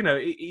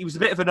 He was a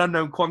bit of an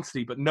unknown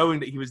quantity, but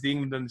knowing that he was the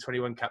England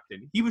under-21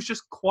 captain, he was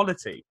just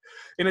quality.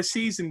 In a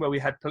season where we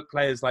had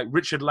players like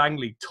Richard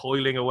Langley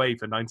toiling away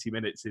for 90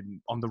 minutes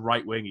on the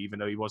right wing, even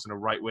though he wasn't a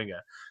right winger,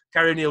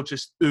 Gary O'Neill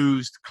just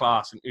oozed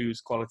class and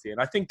oozed quality.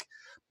 And I think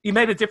he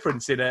made a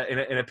difference in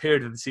a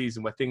period of the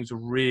season where things were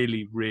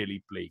really,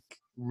 really bleak,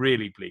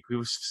 really bleak. We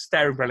were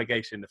staring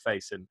relegation in the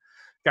face, and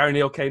Gary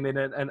O'Neill came in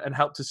and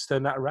helped us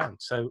turn that around.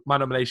 So my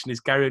nomination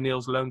is Gary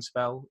O'Neill's loan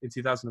spell in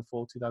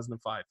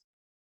 2004-2005.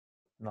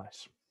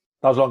 Nice.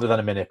 That was longer than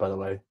a minute, by the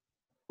way.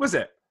 Was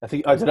it? I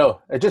don't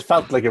know. It just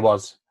felt like it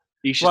was.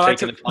 He has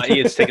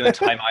taken the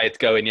time I had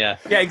going, yeah.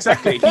 Yeah,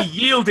 exactly. He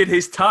yielded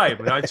his time,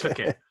 and I took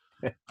it.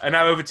 And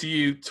now over to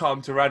you,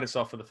 Tom, to round us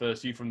off for the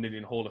first You From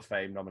Ninian Hall of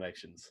Fame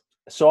nominations.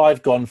 So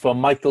I've gone for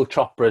Michael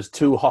Chopra's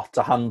Too Hot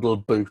to Handle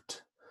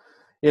boot.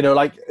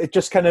 It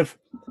just kind of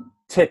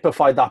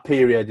typified that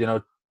period,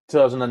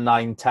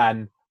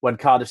 2009-10, when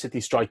Cardiff City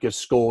strikers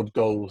scored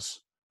goals.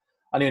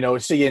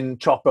 And, seeing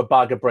Chopra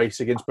bag a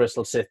brace against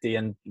Bristol City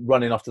and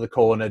running off to the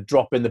corner,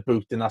 dropping the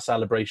boot in that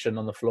celebration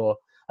on the floor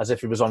as if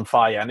he was on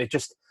fire. And it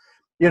just,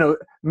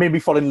 made me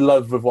fall in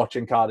love with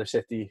watching Cardiff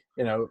City.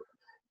 We're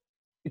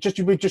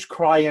just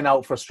crying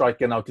out for a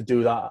striker now to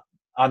do that.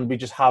 And we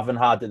just haven't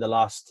had it the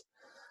last,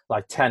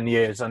 10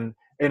 years. And,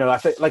 I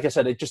think, like I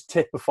said, it just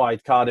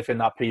typified Cardiff in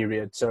that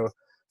period. So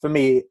for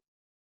me,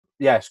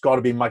 yeah, it's got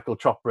to be Michael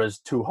Chopra's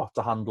Too Hot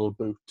to Handle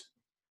boot.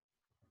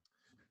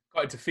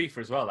 Got into FIFA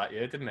as well that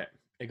year, didn't it?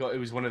 It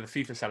was one of the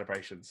FIFA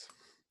celebrations.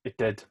 It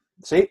did.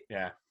 See?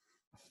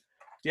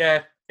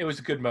 Yeah, it was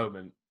a good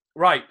moment.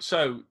 Right,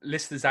 so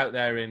listeners out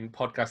there in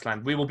podcast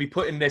land, we will be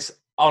putting this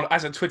on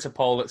as a Twitter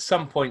poll at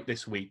some point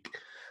this week.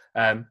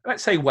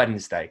 Let's say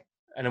Wednesday.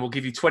 And then we'll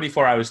give you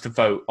 24 hours to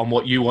vote on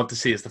what you want to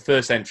see as the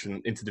first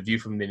entrant into the View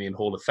from Ninian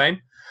Hall of Fame.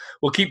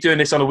 We'll keep doing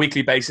this on a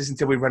weekly basis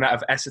until we run out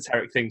of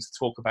esoteric things to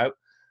talk about.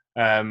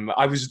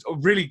 I was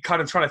really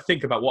kind of trying to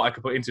think about what I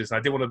could put into this, and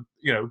I didn't want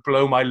to,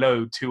 blow my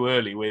load too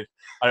early with,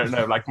 I don't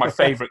know, like my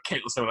favourite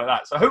kit or something like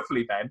that. So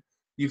hopefully, Ben,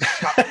 you've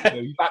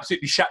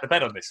absolutely shat the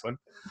bed on this one.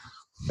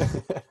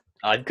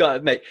 I've got to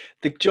admit,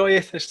 the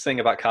joyous thing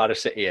about Cardiff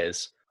City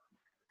is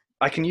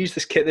I can use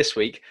this kit this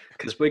week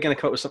because we're going to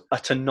come up with some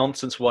utter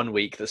nonsense one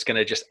week that's going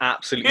to just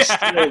absolutely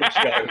steal the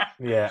show.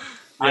 Yeah,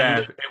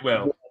 it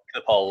will.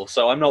 The poll,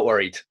 so I'm not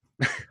worried.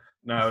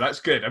 No, that's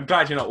good. I'm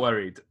glad you're not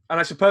worried. And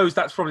I suppose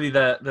that's probably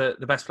the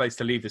best place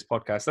to leave this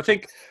podcast. I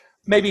think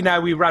maybe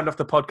now we round off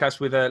the podcast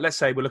with, let's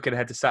say we're looking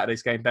ahead to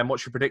Saturday's game. Ben,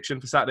 what's your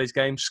prediction for Saturday's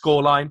game?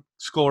 Scoreline,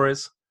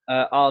 scorers?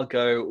 I'll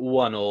go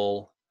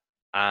 1-1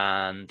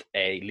 and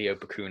a Leo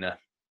Bacuna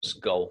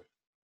goal.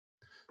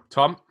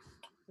 Tom?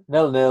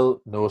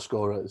 0-0, no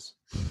scorers.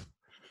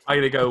 I'm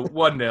going to go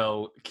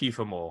 1-0,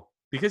 Kieffer Moore.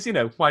 Because,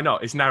 why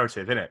not? It's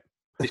narrative, isn't it?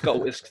 It's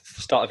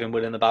the start of him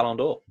winning the Ballon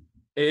d'Or.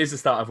 It is the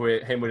start of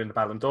him winning the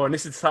Ballon d'Or, and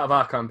this is the start of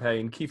our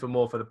campaign. Kieffer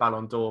Moore for the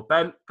Ballon d'Or.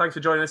 Ben, thanks for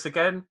joining us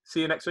again.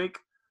 See you next week.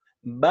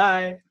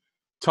 Bye.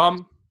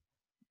 Tom?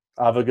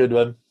 Have a good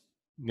one.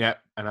 Yeah,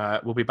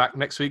 and we'll be back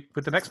next week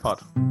with the next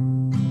pod.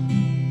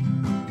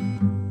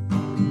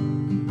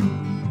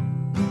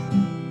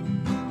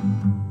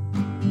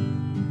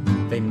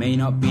 They may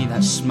not be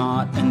that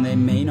smart and they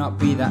may not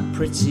be that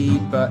pretty,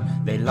 but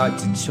they like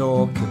to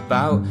talk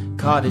about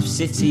Cardiff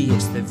City.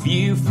 It's the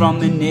View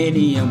from the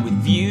Ninian,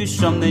 with views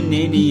from the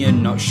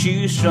Ninian, not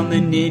shoes from the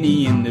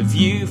Ninian, the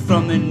View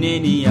from the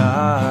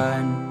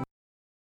Ninian.